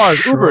 And so far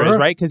as Uber is,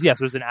 right? Because yes,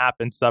 there's an app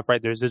and stuff,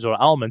 right? There's digital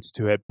elements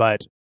to it,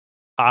 but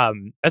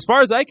as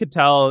far as I could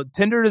tell,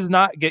 Tinder does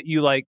not get you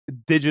like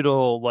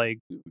digital like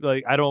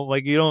I don't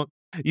like you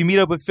meet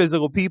up with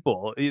physical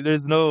people.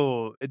 There's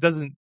no, it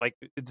doesn't like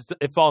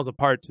it falls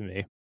apart to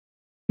me.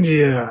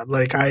 Yeah,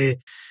 like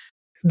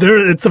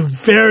it's a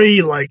very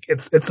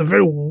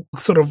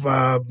sort of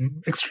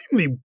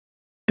extremely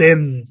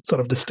thin sort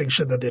of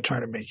distinction that they're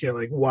trying to make here.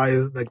 Like why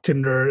like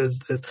Tinder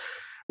is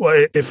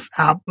well, if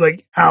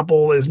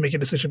Apple is making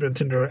a decision between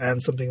Tinder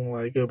and something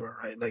like Uber,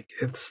 right? Like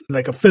it's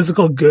like a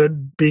physical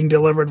good being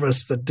delivered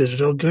versus a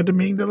digital good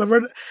being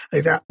delivered.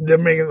 Like that, they're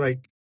making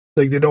like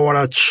they don't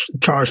want to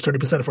charge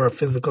 30% for a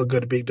physical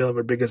good being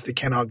delivered because they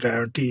cannot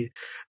guarantee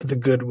that the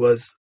good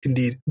was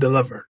indeed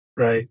delivered,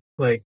 right?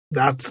 Like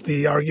that's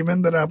the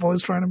argument that Apple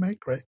is trying to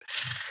make, right?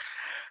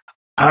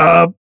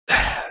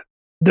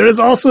 There is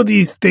also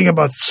the thing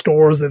about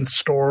stores and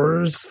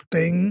stores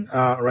thing,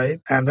 right?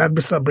 And that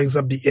brings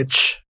up the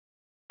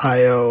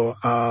itch.io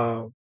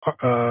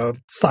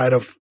side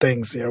of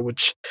things here,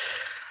 which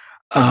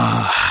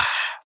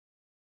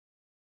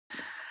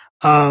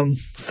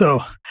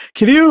so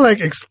can you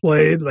like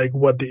explain like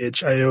what the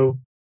itch.io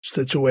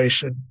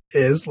situation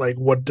is, like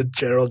what the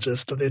general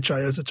gist of the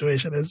itch.io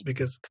situation is?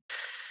 Because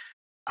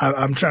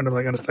I'm trying to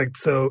like understand.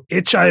 So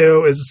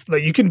itch.io is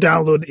like you can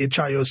download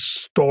itch.io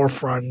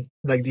storefront,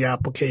 like the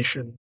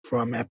application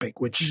from Epic,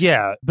 which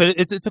but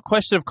it's a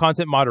question of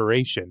content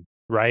moderation,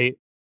 right?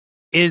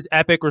 Is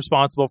Epic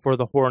responsible for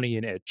the horny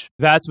and itch?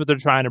 That's what they're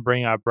trying to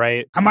bring up,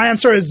 right? And my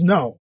answer is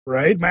no,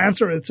 right? My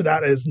answer to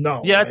that is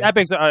no. Yeah, that's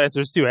Epic's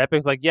answers too.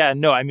 Epic's like, yeah,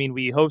 no. I mean,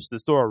 we host the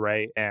store,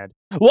 right? And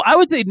well, I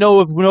would say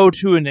no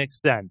to an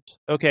extent,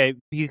 okay?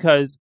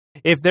 Because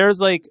if there's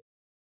like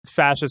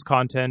fascist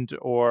content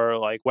or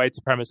like white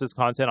supremacist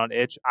content on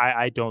itch,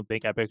 I don't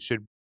think Epic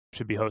should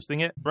be hosting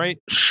it, right?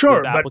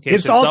 Sure, but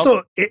it's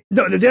also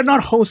no, they're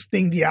not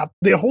hosting the app.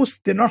 They're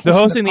not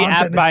hosting the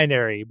app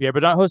binary, yeah,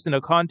 but not hosting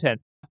the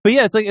content. But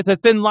yeah, it's a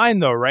thin line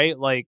though, right?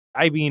 Like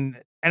I mean,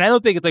 and I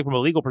don't think it's like from a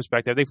legal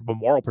perspective. I think from a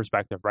moral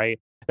perspective, right?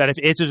 That if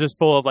itch is just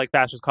full of like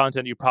fascist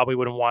content, you probably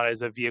wouldn't want it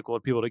as a vehicle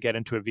of people to get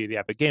into it via the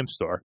Epic Game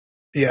Store.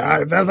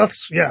 Yeah,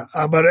 that's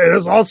but it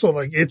is also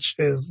like itch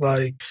is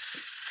like.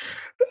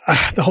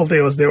 The whole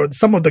thing was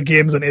some of the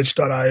games on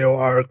itch.io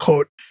are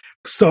quote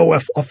so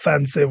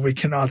offensive we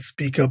cannot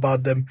speak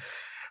about them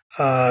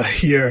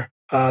here.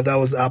 That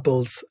was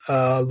Apple's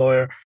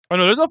lawyer. Oh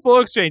no, there's a full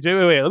exchange.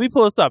 Wait. Let me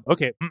pull this up.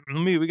 Okay,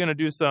 we're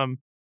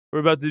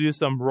about to do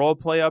some role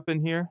play up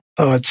in here.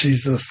 Oh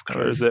Jesus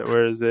Christ!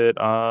 Where is it?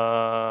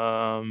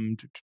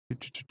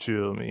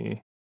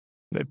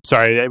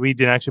 Sorry, we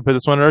didn't actually put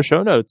this one in our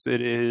show notes.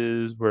 It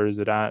is, where is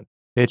it at?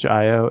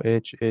 itch.io,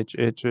 itch.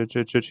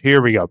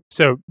 Here we go.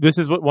 So this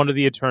is what one of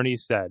the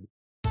attorneys said.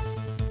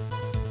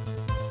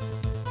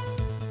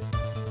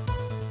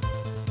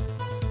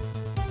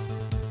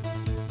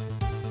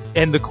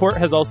 And the court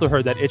has also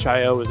heard that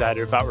itch.io was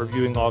added without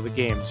reviewing all the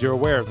games. You're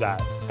aware of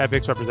that?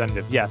 Epic's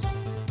representative, yes.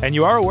 And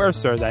you are aware,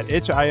 sir, that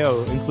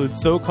itch.io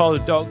includes so-called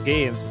adult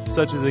games,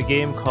 such as a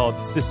game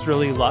called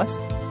Sisterly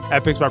Lust?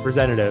 Epic's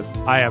representative,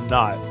 I am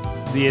not.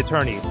 The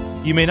attorney,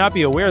 you may not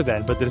be aware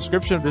then, but the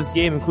description of this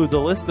game includes a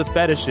list of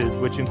fetishes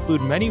which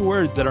include many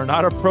words that are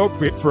not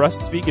appropriate for us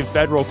to speak in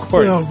federal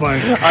courts. Oh my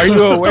God. Are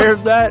you aware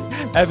of that?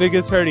 Epic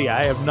attorney,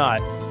 I am not.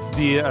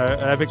 The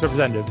Epic's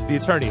representative, the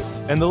attorney.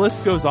 And the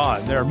list goes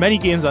on. There are many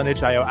games on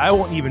itch.io. I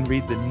won't even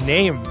read the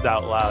names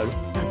out loud,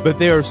 but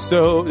they are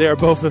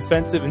both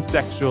offensive and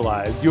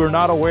sexualized. You are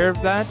not aware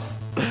of that?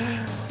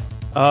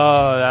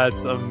 Oh,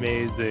 that's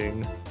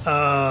amazing.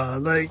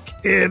 Like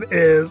it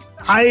is.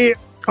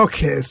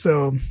 Okay,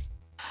 so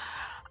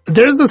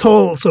there's this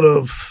whole sort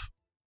of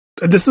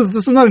this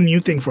is not a new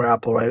thing for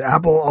Apple, right?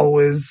 Apple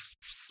always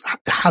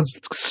has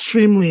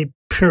extremely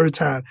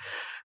Puritan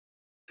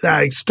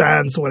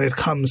stance when it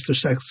comes to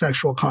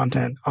sexual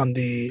content on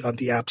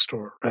the App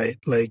Store, right?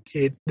 Like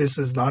this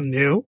is not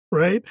new,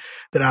 right?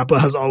 That Apple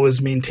has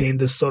always maintained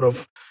this sort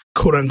of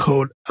quote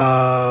unquote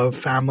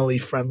family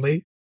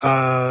friendly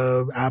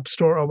App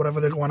Store or whatever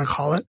they want to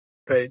call it,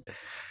 right?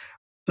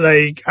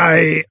 Like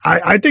I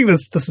think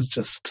this is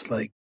just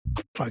like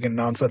fucking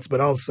nonsense,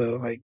 but also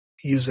like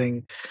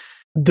using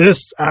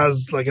this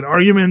as like an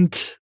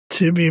argument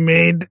to be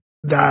made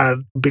that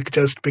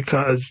just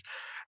because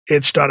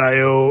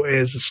itch.io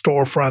is a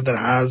storefront that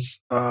has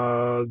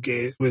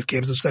with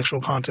games of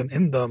sexual content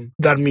in them,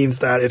 that means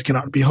that it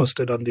cannot be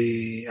hosted on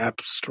the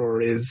App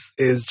Store is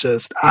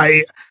just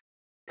I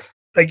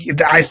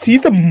see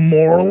the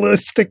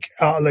moralistic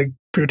like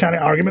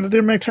puritanic argument that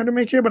they're trying to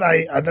make here, but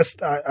I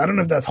don't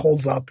know if that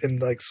holds up in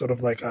like sort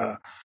of like a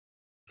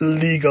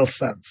legal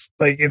sense.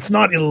 Like it's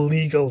not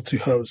illegal to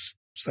host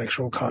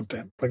sexual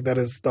content. Like that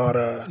is not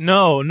a.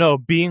 No.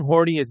 Being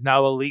horny is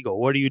now illegal.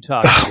 What are you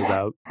talking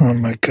about? Oh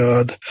my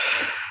god.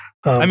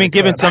 I mean,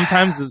 given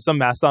sometimes some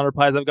Mastodon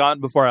replies I've gotten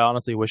before, I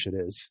honestly wish it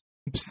is.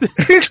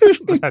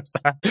 That's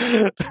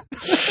bad.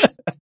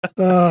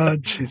 Oh,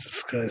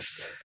 Jesus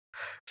Christ.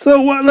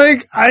 So what,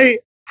 like,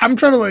 I'm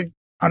trying to like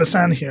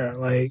understand here,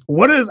 like,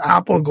 what is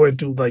Apple going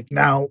to like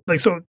now?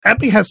 Like, so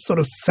Epic has sort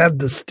of set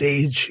the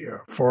stage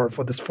here for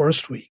this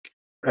first week,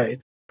 right?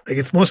 Like,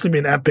 it's mostly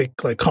been Epic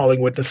like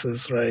calling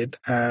witnesses, right,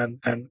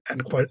 and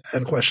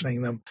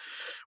questioning them.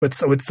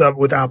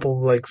 With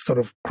Apple like sort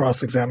of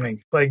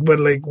cross-examining, like, but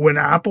like when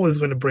Apple is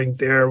going to bring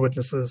their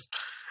witnesses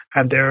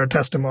and their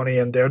testimony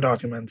and their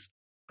documents,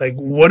 like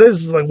what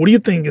do you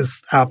think is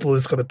Apple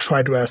is going to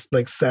try to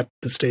set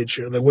the stage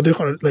here? Like what they're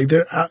going to like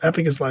their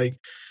Epic is like,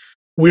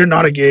 we're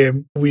not a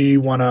game. We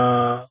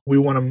wanna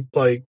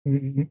like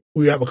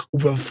we have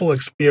a full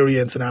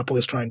experience, and Apple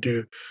is trying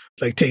to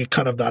like take a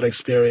cut of that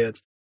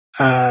experience.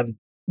 And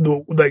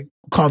like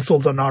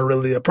consoles are not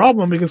really a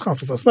problem because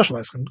consoles are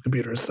specialized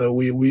computers. So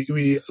we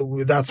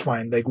that's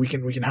fine. Like we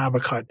can have a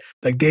cut.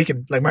 Like they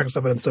can, like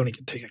Microsoft and Sony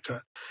can take a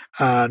cut.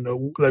 And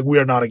like we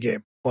are not a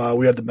game.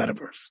 We are the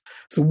metaverse.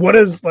 So what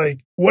is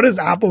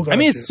Apple going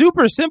to do? It's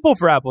super simple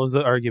for Apple's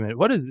argument.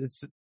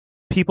 It's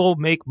people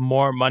make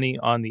more money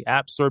on the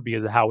App Store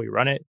because of how we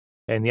run it,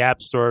 and the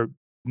App Store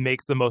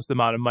makes the most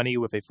amount of money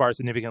with a far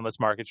significantly less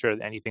market share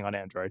than anything on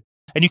Android.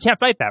 And you can't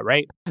fight that,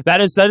 right? That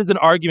is an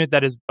argument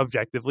that is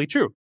objectively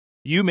true.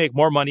 You make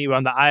more money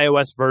on the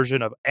iOS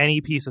version of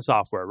any piece of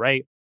software,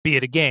 right? Be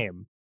it a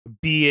game,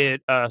 be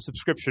it a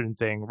subscription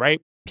thing,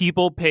 right?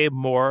 People pay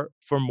more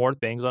for more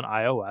things on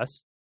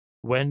iOS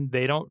when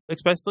they don't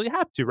especially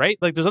have to, right?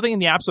 Like there's nothing in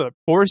the App Store that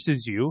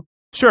forces you.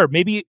 Sure,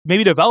 maybe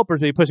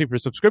developers may be pushing for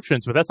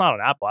subscriptions, but that's not on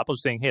Apple.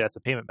 Apple's saying, hey, that's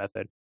a payment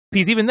method.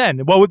 Because even then,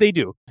 what would they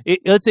do?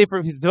 Let's say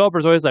for his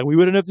developers always like, we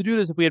wouldn't have to do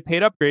this if we had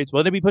paid upgrades.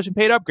 Well, they'd be pushing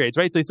paid upgrades,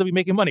 right? So they'd still be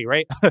making money,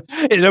 right?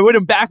 They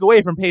wouldn't back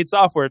away from paid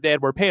software if they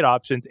had more paid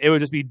options. It would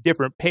just be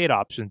different paid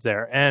options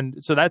there. And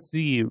so that's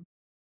the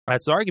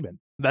argument.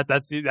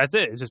 That's it.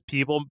 It's just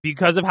people,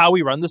 because of how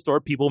we run the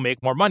store, people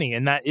make more money.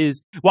 And that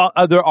is, while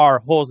there are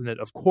holes in it,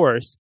 of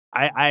course,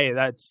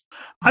 that's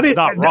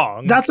not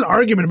wrong. That's an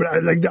argument,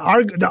 but like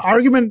the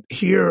argument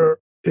here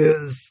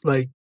is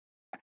like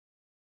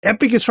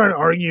Epic is trying to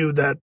argue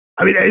that.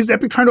 I mean, is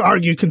Epic trying to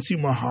argue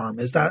consumer harm?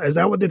 Is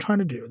that what they're trying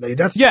to do? Like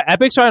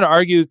Epic's trying to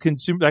argue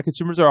that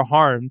consumers are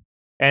harmed,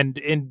 and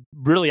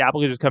really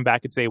Apple could just come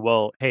back and say,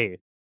 well, hey,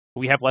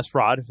 we have less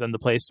fraud than the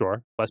Play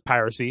Store, less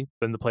piracy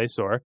than the Play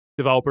Store.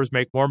 Developers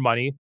make more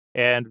money,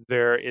 and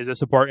there is a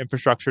support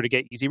infrastructure to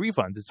get easy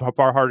refunds. It's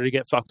far harder to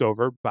get fucked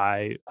over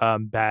by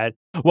bad.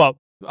 Well,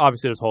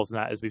 obviously there's holes in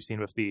that, as we've seen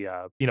with the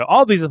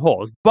all of these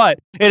holes, but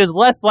it is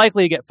less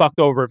likely to get fucked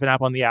over if an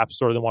app on the App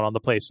Store than one on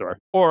the Play Store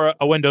or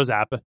a Windows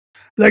app.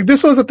 Like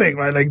this was the thing,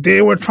 right? Like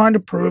they were trying to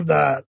prove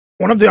that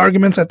one of the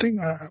arguments, I think,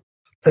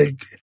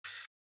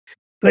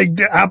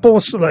 Epic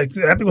was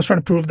trying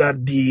to prove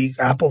that the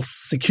Apple's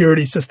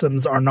security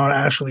systems are not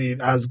actually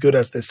as good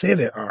as they say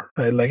they are,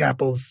 right? Like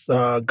Apple's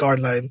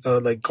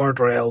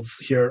guardrails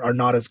here are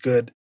not as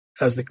good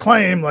as they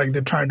claim. Like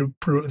they're trying to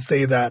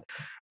say that,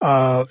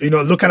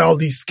 look at all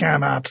these scam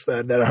apps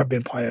that have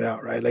been pointed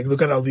out, right? Like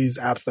look at all these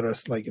apps that are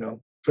like,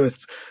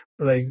 it's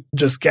like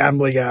just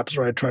gambling apps,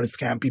 right? Trying to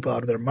scam people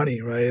out of their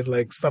money, right?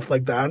 Like stuff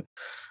like that.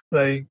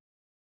 Like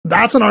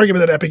that's an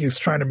argument that Epic is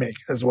trying to make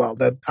as well.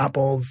 That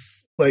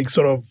Apple's like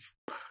sort of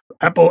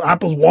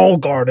Apple's wall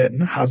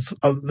garden has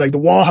the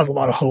wall has a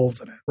lot of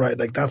holes in it, right?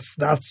 Like that's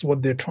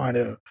what they're trying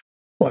to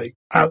like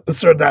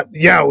assert that.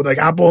 Yeah, like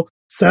Apple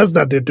says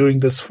that they're doing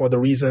this for the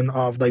reason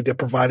of like they're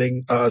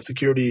providing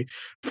security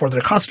for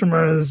their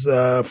customers,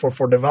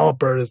 for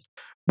developers,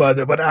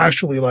 but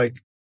actually like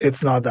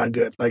it's not that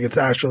good. Like it's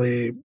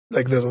actually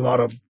like there's a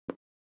lot of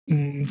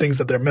things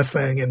that they're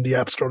missing in the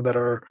App Store that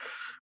are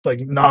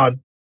like not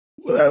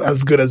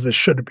as good as they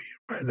should be,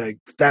 right? Like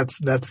that's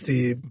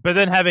the. But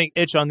then having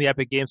itch on the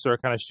Epic Game Store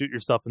kind of shoot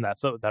yourself in that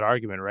foot with that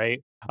argument,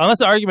 right? Unless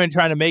the argument you're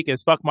trying to make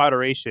is fuck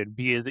moderation,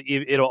 because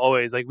it'll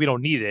always like we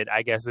don't need it,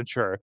 I guess, and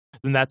sure,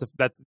 then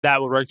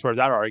that would work towards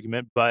that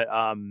argument. But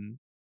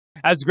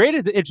as great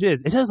as itch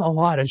is, it does a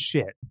lot of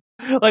shit.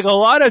 Like a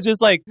lot of just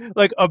like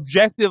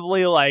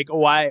objectively like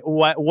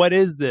what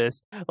is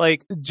this,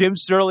 like Jim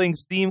Sterling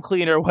steam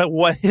cleaner,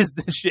 what is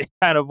this shit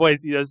kind of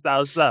voice,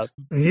 style stuff.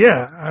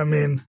 Yeah, I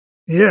mean,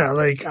 yeah,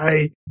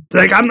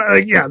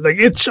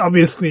 Itch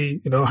obviously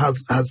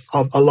has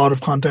a lot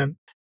of content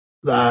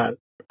that,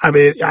 I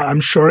mean, I'm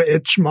sure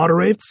Itch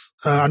moderates.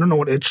 I don't know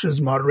what Itch's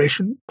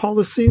moderation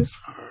policies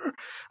are.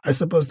 I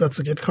suppose that's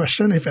a good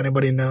question. If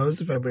anybody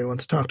knows, if anybody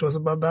wants to talk to us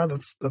about that,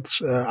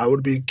 that's I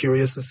would be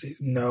curious to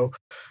know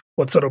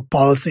what sort of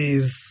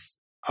policies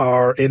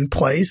are in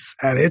place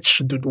at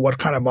Itch. What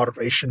kind of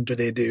moderation do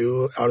they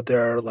do? Are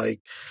there like,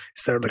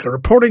 is there like a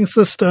reporting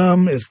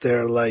system? Is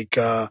there like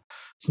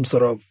some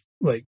sort of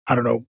like, I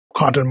don't know,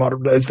 content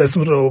moderation? Is there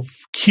some sort of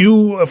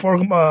queue for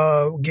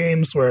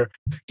games where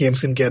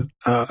games can get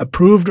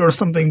approved or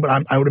something?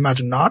 But I would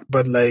imagine not.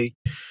 But like,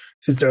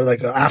 Is there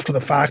like a after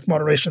the fact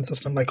moderation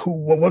system? Like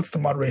what's the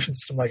moderation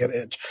system like at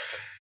Edge?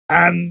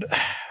 And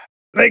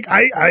like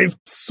I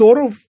sort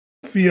of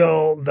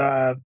feel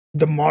that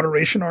the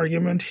moderation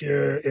argument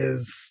here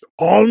is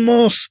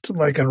almost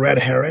like a red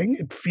herring.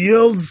 It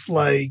feels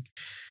like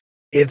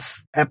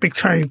it's Epic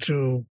trying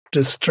to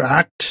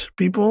distract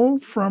people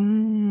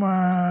from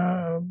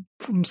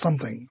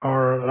something,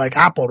 or like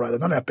Apple rather,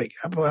 not Epic.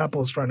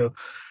 Apple trying to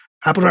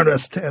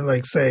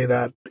like say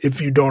that if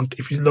you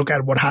look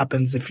at what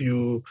happens if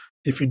you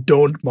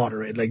don't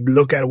moderate, like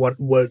look at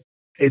what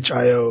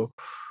HIO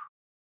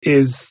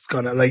is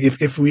gonna, like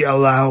if we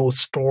allow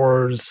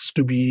stores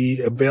to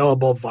be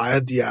available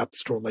via the App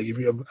Store, like if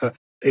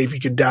you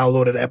can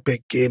download an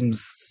Epic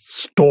Games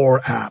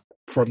Store app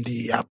from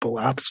the Apple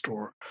App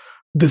Store,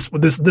 this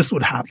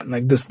would happen.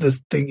 Like this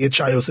thing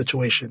HIO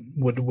situation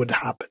would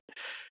happen,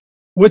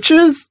 which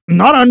is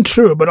not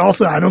untrue, but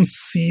also I don't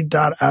see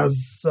that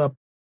as a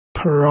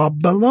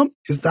problem.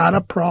 Is that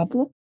a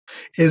problem?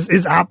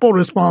 Is Apple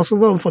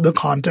responsible for the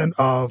content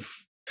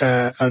of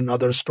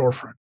another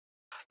storefront?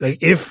 Like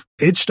if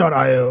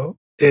itch.io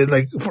is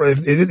like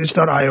if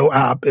itch.io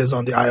app is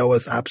on the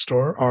iOS App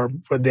Store, or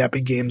for the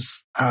Epic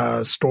Games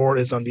store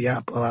is on the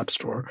Apple App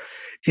Store,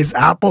 is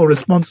Apple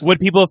responsible?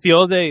 Would people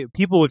feel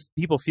people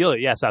feel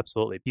it? Yes,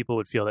 absolutely. People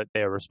would feel that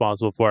they are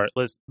responsible for it.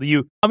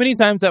 How many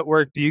times at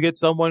work do you get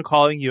someone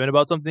calling you in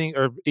about something,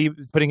 or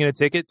putting in a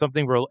ticket,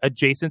 something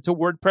adjacent to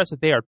WordPress that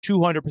they are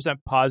 200%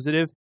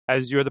 positive,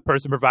 as you're the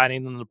person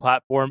providing them the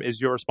platform, is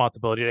your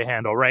responsibility to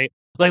handle, right?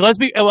 Like,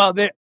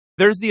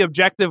 there's the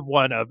objective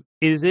one of,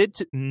 is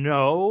it?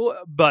 No,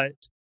 but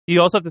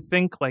you also have to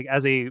think like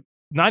as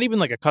not even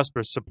like a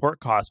customer support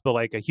cost, but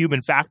like a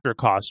human factor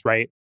cost,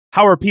 right?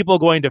 How are people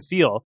going to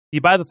feel?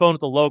 You buy the phone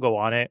with the logo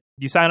on it.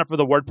 You sign up for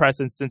the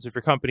WordPress instance with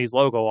your company's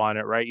logo on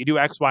it, right? You do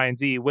X, Y, and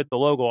Z with the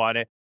logo on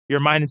it. Your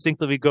mind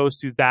instinctively goes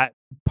to that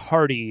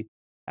party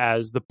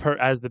as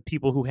the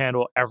people who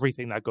handle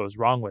everything that goes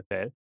wrong with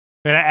it.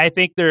 And I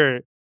think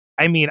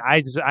how do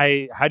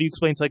you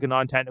explain to like a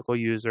non-technical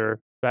user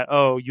that,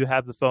 oh, you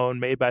have the phone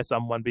made by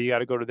someone, but you got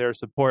to go to their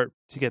support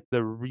to get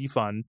the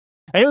refund?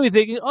 And you're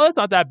thinking, oh, it's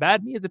not that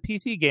bad. Me as a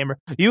PC gamer,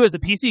 you're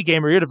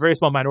a very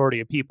small minority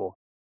of people,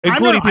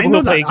 including people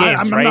who play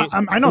games, right?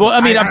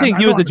 I'm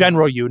saying you as a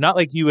general you, not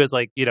like you as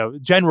like,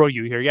 general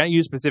you here. Not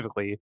you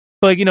specifically.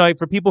 But like, like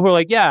for people who are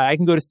like, yeah, I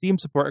can go to Steam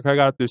support because I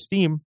got it through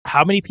Steam.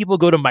 How many people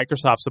go to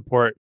Microsoft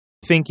support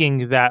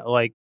thinking that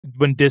like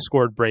when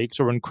Discord breaks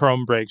or when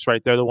Chrome breaks,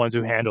 right, they're the ones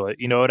who handle it?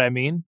 You know what I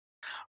mean?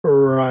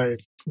 Right.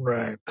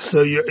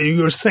 So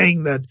you're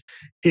saying that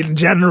in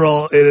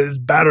general it is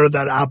better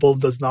that Apple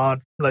does not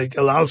like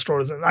allow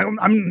stores. And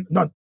I'm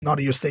not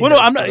you're saying. Well, no,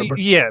 I'm not. Better,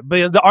 yeah,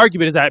 but the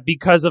argument is that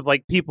because of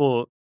like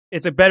people,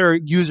 it's a better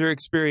user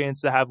experience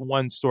to have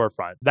one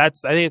storefront. I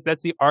think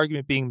that's the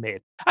argument being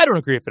made. I don't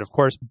agree with it, of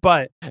course,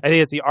 but I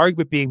think it's the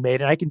argument being made,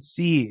 and I can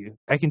see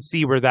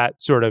where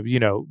that sort of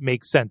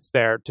makes sense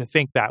there to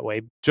think that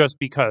way, just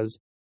because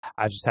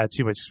I've just had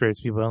too much experience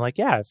with people. And like,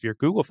 yeah, if your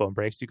Google phone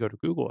breaks, you go to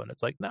Google, and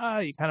it's like, nah,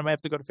 you kind of might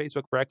have to go to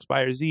Facebook for X,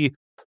 Y, or Z,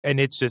 and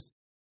it's just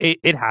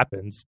it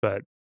happens.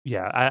 But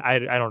yeah, I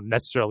don't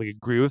necessarily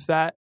agree with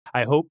that.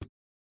 I hope,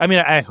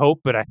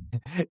 but I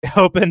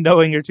hope, and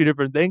knowing are two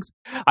different things.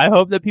 I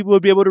hope that people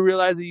would be able to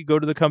realize that you go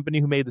to the company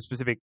who made the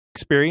specific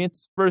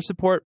experience for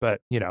support.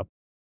 But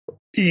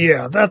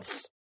yeah,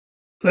 that's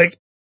like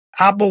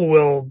Apple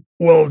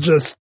will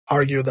just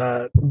argue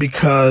that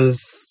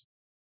because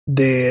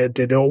they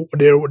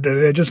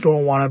just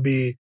don't want to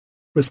be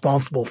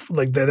responsible for,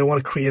 like they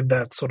want to create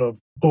that sort of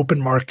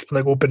open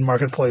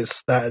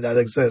marketplace that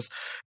exists,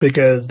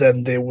 because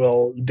then they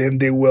will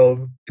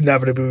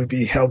inevitably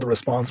be held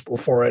responsible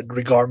for it,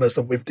 regardless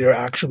of if they're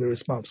actually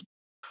responsible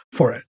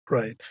for it,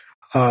 right?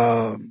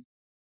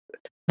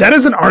 That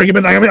is an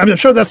argument. I'm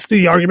sure that's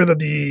the argument that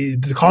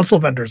the console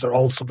vendors are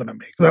also going to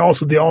make. They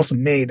also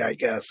made, I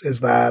guess,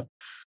 is that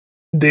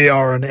they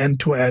are an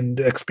end-to-end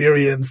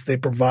experience. They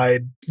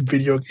provide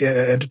video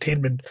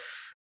entertainment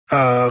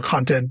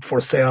content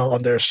for sale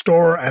on their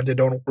store, and they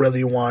don't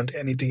really want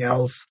anything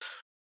else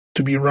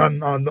to be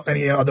run on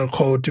any other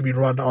code to be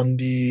run on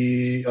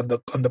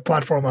the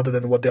platform other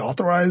than what they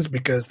authorize,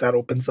 because that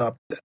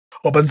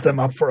opens them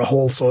up for a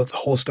whole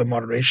host of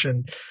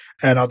moderation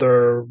and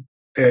other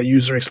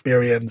user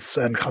experience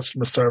and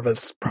customer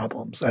service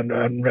problems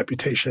and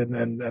reputation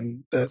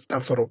and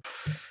that sort of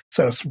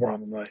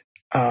problem, right?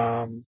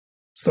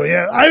 So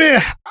yeah,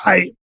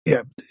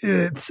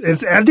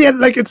 it's at the end,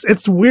 like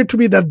it's weird to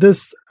me that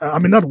this,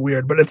 not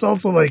weird, but it's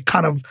also like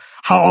kind of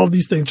how all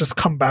these things just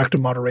come back to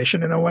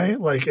moderation in a way.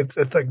 Like it's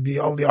like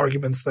all the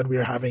arguments that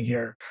we're having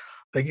here,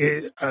 like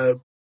it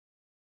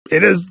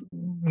is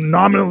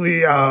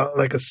nominally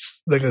like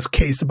a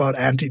case about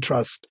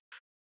antitrust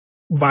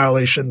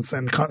violations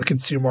and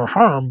consumer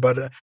harm,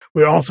 but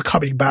we're also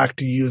coming back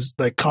to use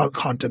like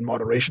content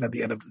moderation at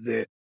the end of the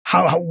day.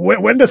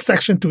 When does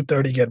Section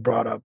 230 get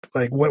brought up?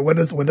 Like when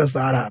does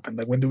that happen?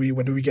 Like when do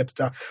we get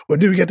to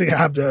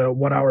have the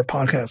 1 hour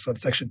podcast on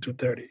Section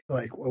 230?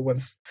 Like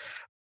when's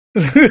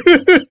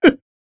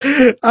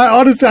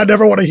I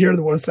never want to hear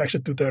the word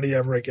Section 230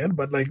 ever again,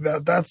 but like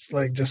that's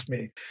like just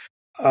me.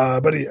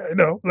 But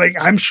like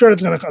I'm sure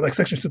it's gonna like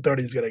Section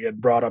 230 is gonna get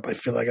brought up. I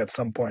feel like at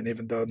some point,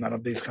 even though none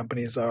of these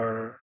companies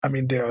are. I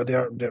mean, they are.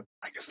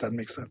 I guess that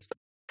makes sense.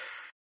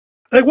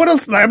 Like what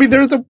else? I mean,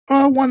 there's the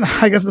one.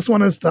 I guess this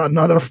one is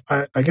another.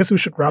 I guess we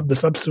should wrap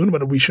this up soon,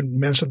 but we should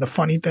mention the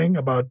funny thing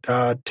about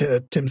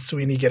Tim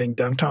Sweeney getting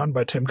dunked on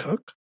by Tim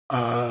Cook.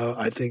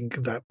 I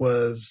think that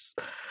was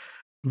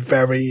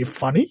very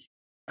funny.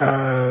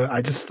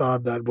 I just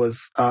thought that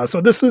was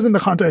so. This was in the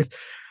context.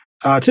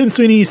 Tim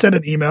Sweeney sent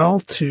an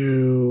email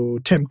to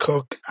Tim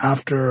Cook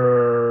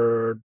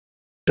after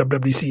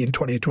WWDC in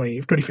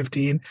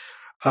 2015,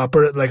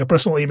 like a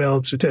personal email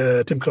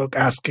to Tim Cook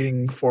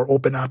asking for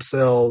open app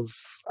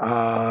sales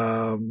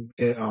on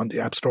the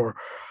App Store,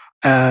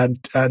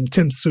 and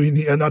Tim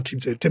Sweeney,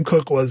 Tim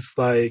Cook was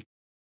like,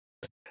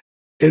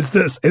 he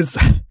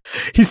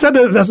sent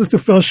a message to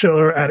Phil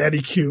Schiller at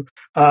NEQ.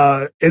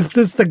 Is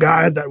this the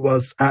guy that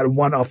was at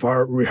one of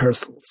our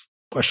rehearsals? ?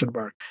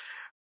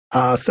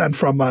 Sent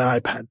from my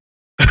iPad.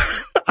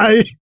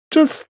 I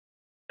just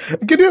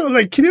can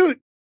you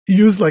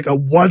use like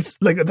that's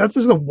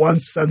just a one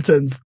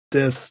sentence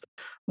just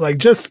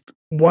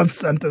one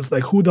sentence,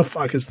 like who the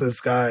fuck is this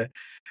guy?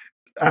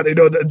 And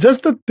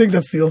just the thing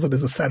that seals it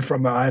is a sent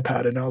from my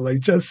iPad,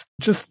 like just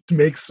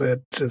makes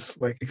it just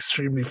like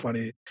extremely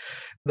funny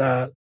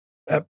that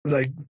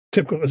like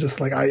Tim Cook was just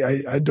like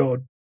I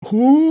don't,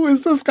 who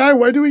is this guy?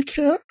 Why do we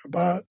care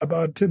about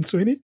Tim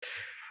Sweeney?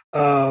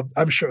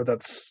 I'm sure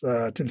that's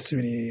Tim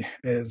Sweeney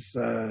is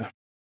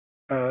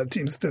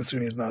Tim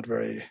Sweeney is not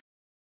very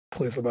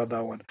pleased about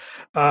that one.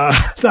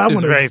 It's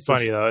very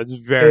funny though. It's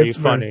very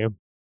funny.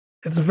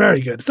 It's very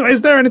good. So,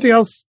 is there anything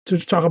else to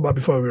talk about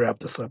before we wrap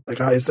this up?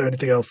 Like, is there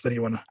anything else that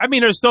you want to? I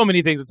mean, there's so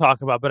many things to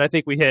talk about, but I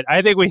think we hit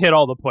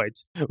all the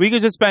points. We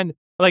could just spend,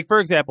 like,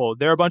 for example,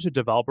 there are a bunch of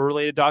developer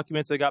related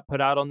documents that got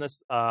put out on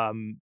this.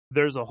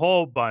 There's a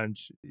whole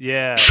bunch.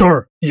 Yeah.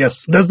 Sure.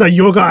 Yes. There's the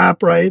yoga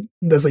app, right?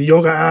 There's a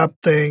yoga app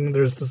thing.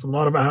 There's a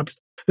lot of apps.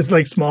 It's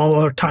like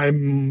smaller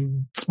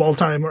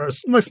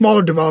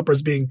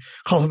developers being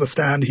called to the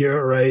stand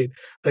here, right?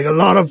 Like a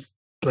lot of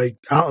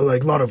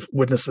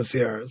witnesses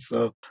here.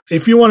 So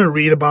if you want to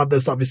read about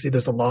this, obviously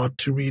there's a lot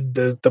to read.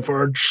 There's the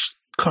Verge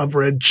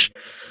coverage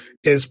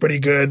is pretty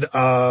good.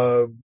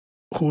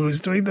 Who's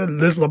doing the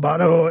Liz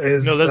Lobato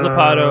is Liz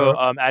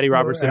Lobato, Addy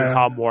Robertson, and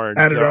Tom Warren.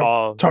 They're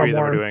all three that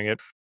are doing it.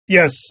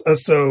 Yes,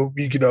 so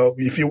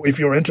if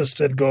you're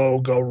interested,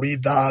 go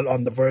read that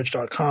on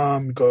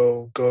TheVerge.com.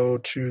 Go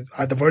to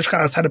the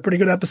Vergecast had a pretty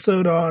good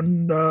episode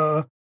on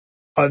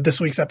this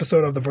week's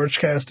episode of the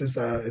Vergecast is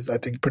I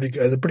think pretty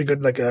good. It's a pretty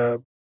good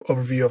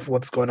overview of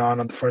what's going on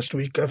the first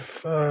week of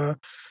the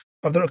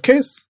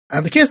case,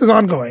 and the case is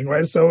ongoing,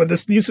 right? So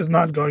this news is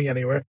not going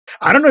anywhere.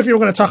 I don't know if you're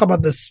going to talk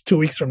about this 2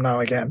 weeks from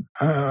now again.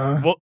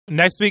 Well,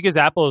 next week is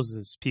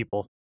Apple's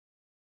people.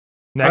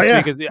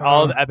 Next week is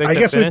all the Epic. I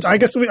guess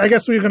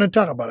we're going to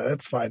talk about it.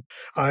 That's fine.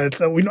 It's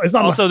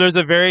not. Also, there's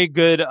a very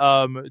good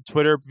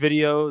Twitter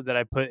video that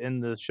I put in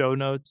the show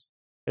notes.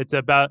 It's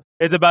about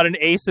an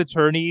Ace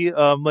Attorney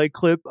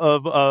clip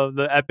of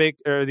the Epic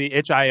or the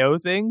itch.io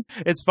thing.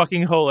 It's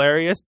fucking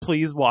hilarious.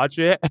 Please watch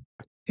it.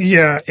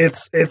 Yeah,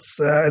 it's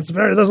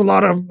very. There's a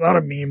lot of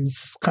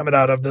memes coming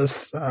out of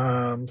this.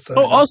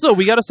 Also,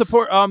 we got to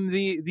support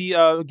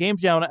the game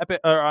jam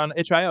on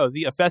itch.io,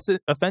 the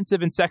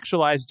offensive and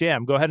sexualized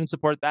jam. Go ahead and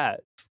support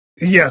that.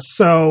 Yes.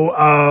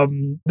 So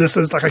this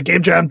is like a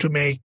game jam to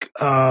make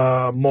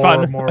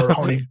more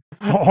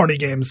horny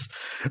games,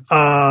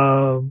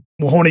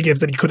 horny games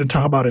that you couldn't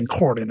talk about in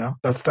court.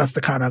 That's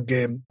the kind of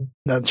game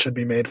that should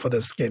be made for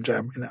this game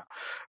jam.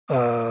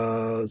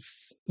 So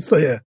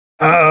yeah.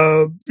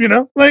 The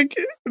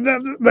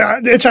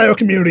itch.io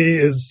community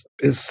is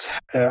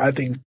I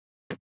think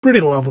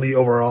pretty lovely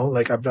overall.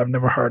 Like I've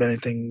never heard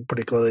anything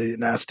particularly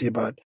nasty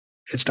about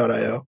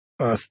itch.io.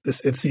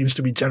 It seems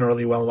to be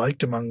generally well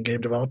liked among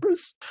game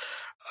developers.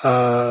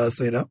 So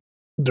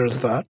there's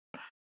that.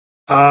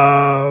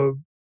 I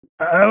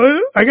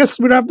guess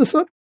we wrap this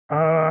up.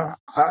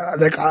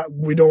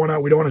 We don't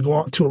want to go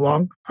on too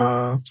long.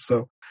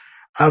 So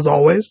as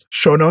always,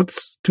 show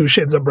notes,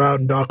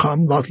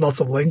 twoshadesoфbrown.com. Lots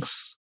of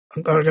links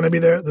are going to be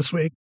there this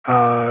week.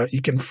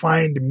 You can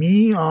find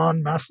me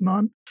on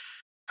Mastodon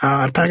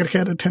at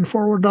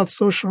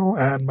packetcat@10forward.social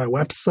and my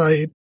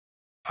website,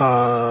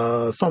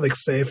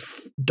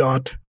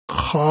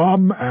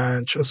 solidsafe.com,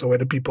 and shows where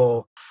do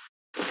people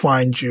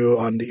find you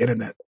on the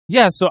internet.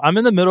 Yeah, so I'm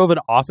in the middle of an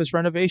office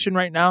renovation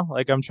right now.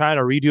 Like I'm trying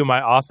to redo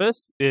my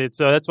office.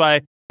 That's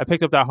why I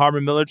picked up that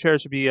Herman Miller chair.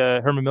 It should be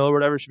Herman Miller or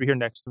whatever. Should be here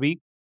next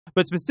week.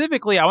 But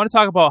specifically, I want to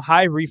talk about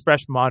high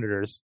refresh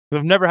monitors.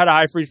 I've never had a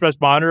high refresh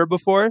monitor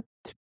before,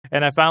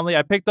 and I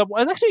picked up.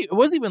 It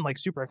wasn't even like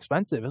super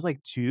expensive. It was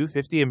like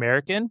 $250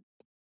 American,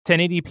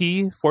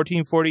 1080p,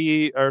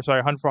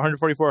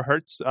 144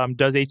 hertz.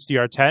 Does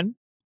HDR10,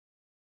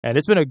 and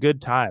it's been a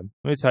good time.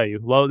 Let me tell you,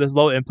 this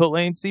low input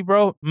latency,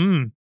 bro.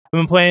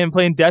 I've been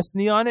playing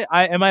Destiny on it.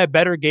 Am I a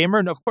better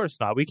gamer? No, of course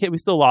not. We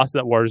still lost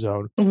at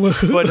Warzone.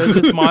 But does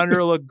this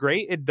monitor look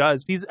great? It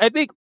does. Because I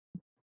think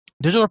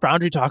Digital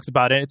Foundry talks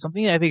about it. It's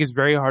something I think is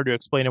very hard to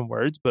explain in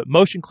words, but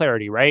motion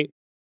clarity, right?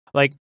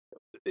 Like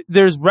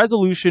there's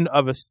resolution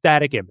of a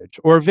static image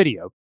or a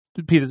video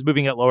because it's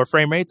moving at lower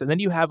frame rates. And then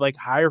you have like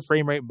higher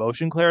frame rate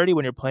motion clarity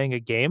when you're playing a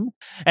game.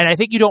 And I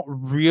think you don't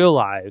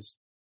realize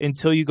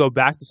until you go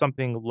back to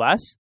something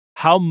less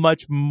how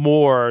much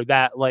more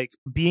that like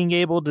being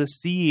able to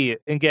see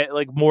and get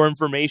like more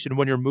information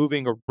when you're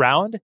moving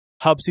around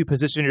helps you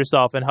position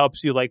yourself and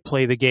helps you like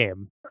play the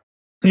game.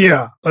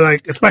 Yeah,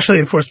 like especially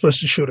in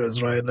first-person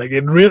shooters, right? Like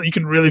you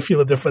can really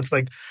feel a difference.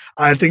 Like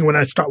I think when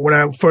I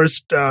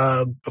first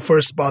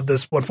bought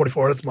this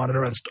 144 hertz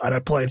monitor and I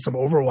played some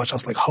Overwatch, I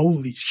was like,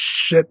 holy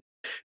shit!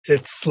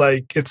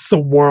 It's a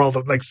world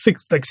of like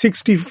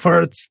 60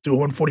 hertz to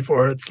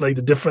 144 hertz. Like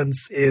the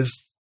difference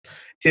is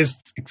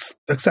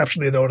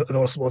exceptionally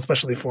noticeable,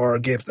 especially for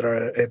games that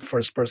are in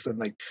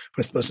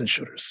first-person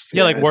shooters.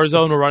 Yeah, like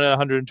Warzone will run at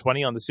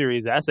 120 on the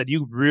Series S, and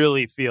you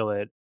really feel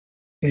it.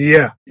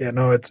 Yeah,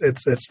 no,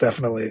 it's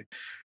definitely.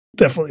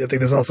 I think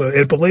there's also an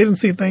input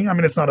latency thing. I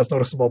mean, it's not as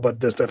noticeable, but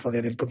there's definitely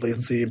an input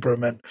latency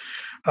improvement.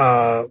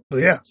 But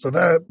yeah,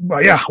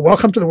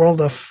 welcome to the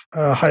world of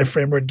high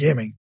frame rate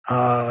gaming.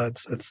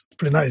 It's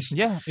pretty nice.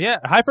 Yeah,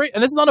 high frame,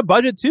 and this is on a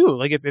budget too.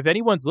 Like if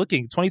anyone's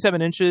looking,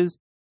 27 inches.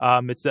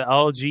 It's the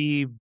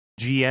LG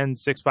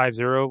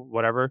GN650,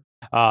 whatever.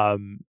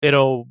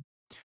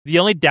 The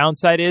only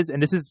downside is,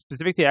 and this is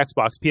specific to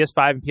Xbox,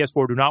 PS5 and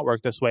PS4 do not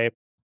work this way.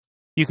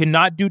 You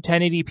cannot do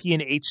 1080p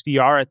and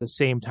HDR at the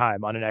same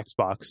time on an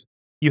Xbox.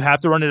 You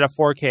have to run it at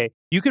 4K.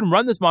 You can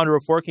run this monitor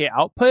at 4K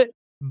output,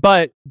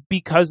 but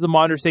because the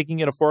monitor's taking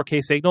in a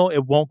 4K signal, it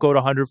won't go to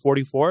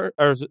 144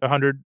 or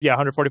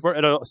 144.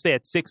 It'll stay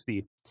at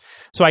 60.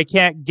 So I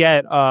can't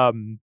get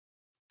Warzone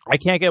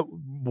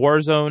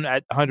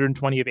at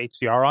 120 of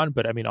HDR on,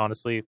 but I mean,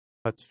 honestly,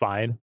 that's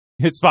fine.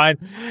 It's fine.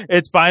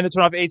 It's fine to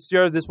turn off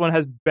HDR. This one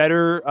has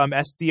better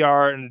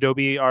SDR and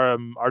Adobe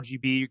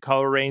RGB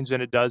color range than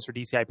it does for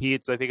DCI-P.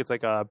 I think it's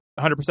like 100%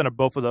 of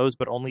both of those,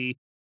 but only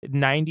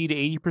 90 to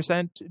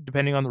 80%,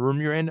 depending on the room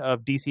you're in,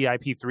 of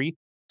DCI-P3.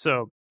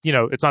 So,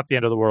 it's not the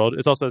end of the world.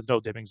 It also has no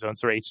dimming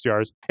zones or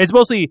HDRs. It's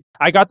mostly,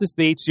 I got the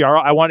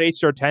HDR. I want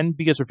HDR 10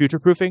 because for future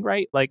proofing,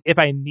 right? Like if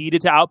I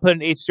needed to output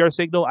an HDR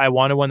signal, I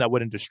wanted one that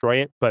wouldn't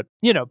destroy it. But,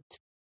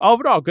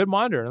 overall, good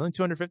monitor. Only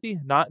 250,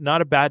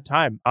 not a bad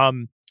time.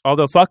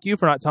 Although fuck you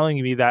for not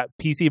telling me that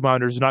PC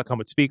monitors do not come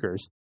with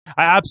speakers.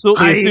 I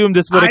absolutely assumed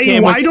this would have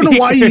came with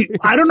speakers.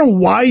 I don't know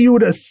why you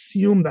would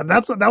assume that.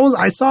 I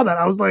saw that.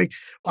 I was like,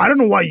 I don't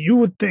know why you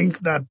would think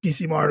that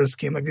PC monitors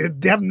came. Like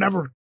they have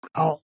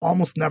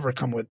almost never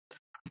come with.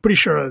 I'm pretty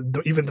sure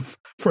even the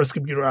first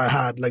computer I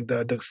had, like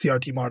the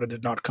CRT monitor,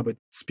 did not come with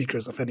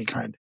speakers of any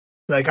kind.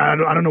 Like I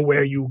don't know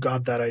where you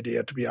got that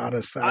idea. To be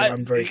honest,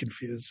 I'm very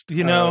confused.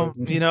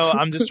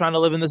 I'm just trying to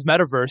live in this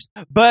metaverse.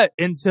 But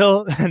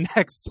until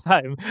next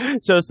time,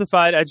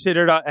 Josephied at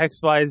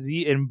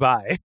shitter.xyz and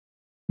bye.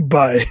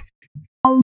 Bye.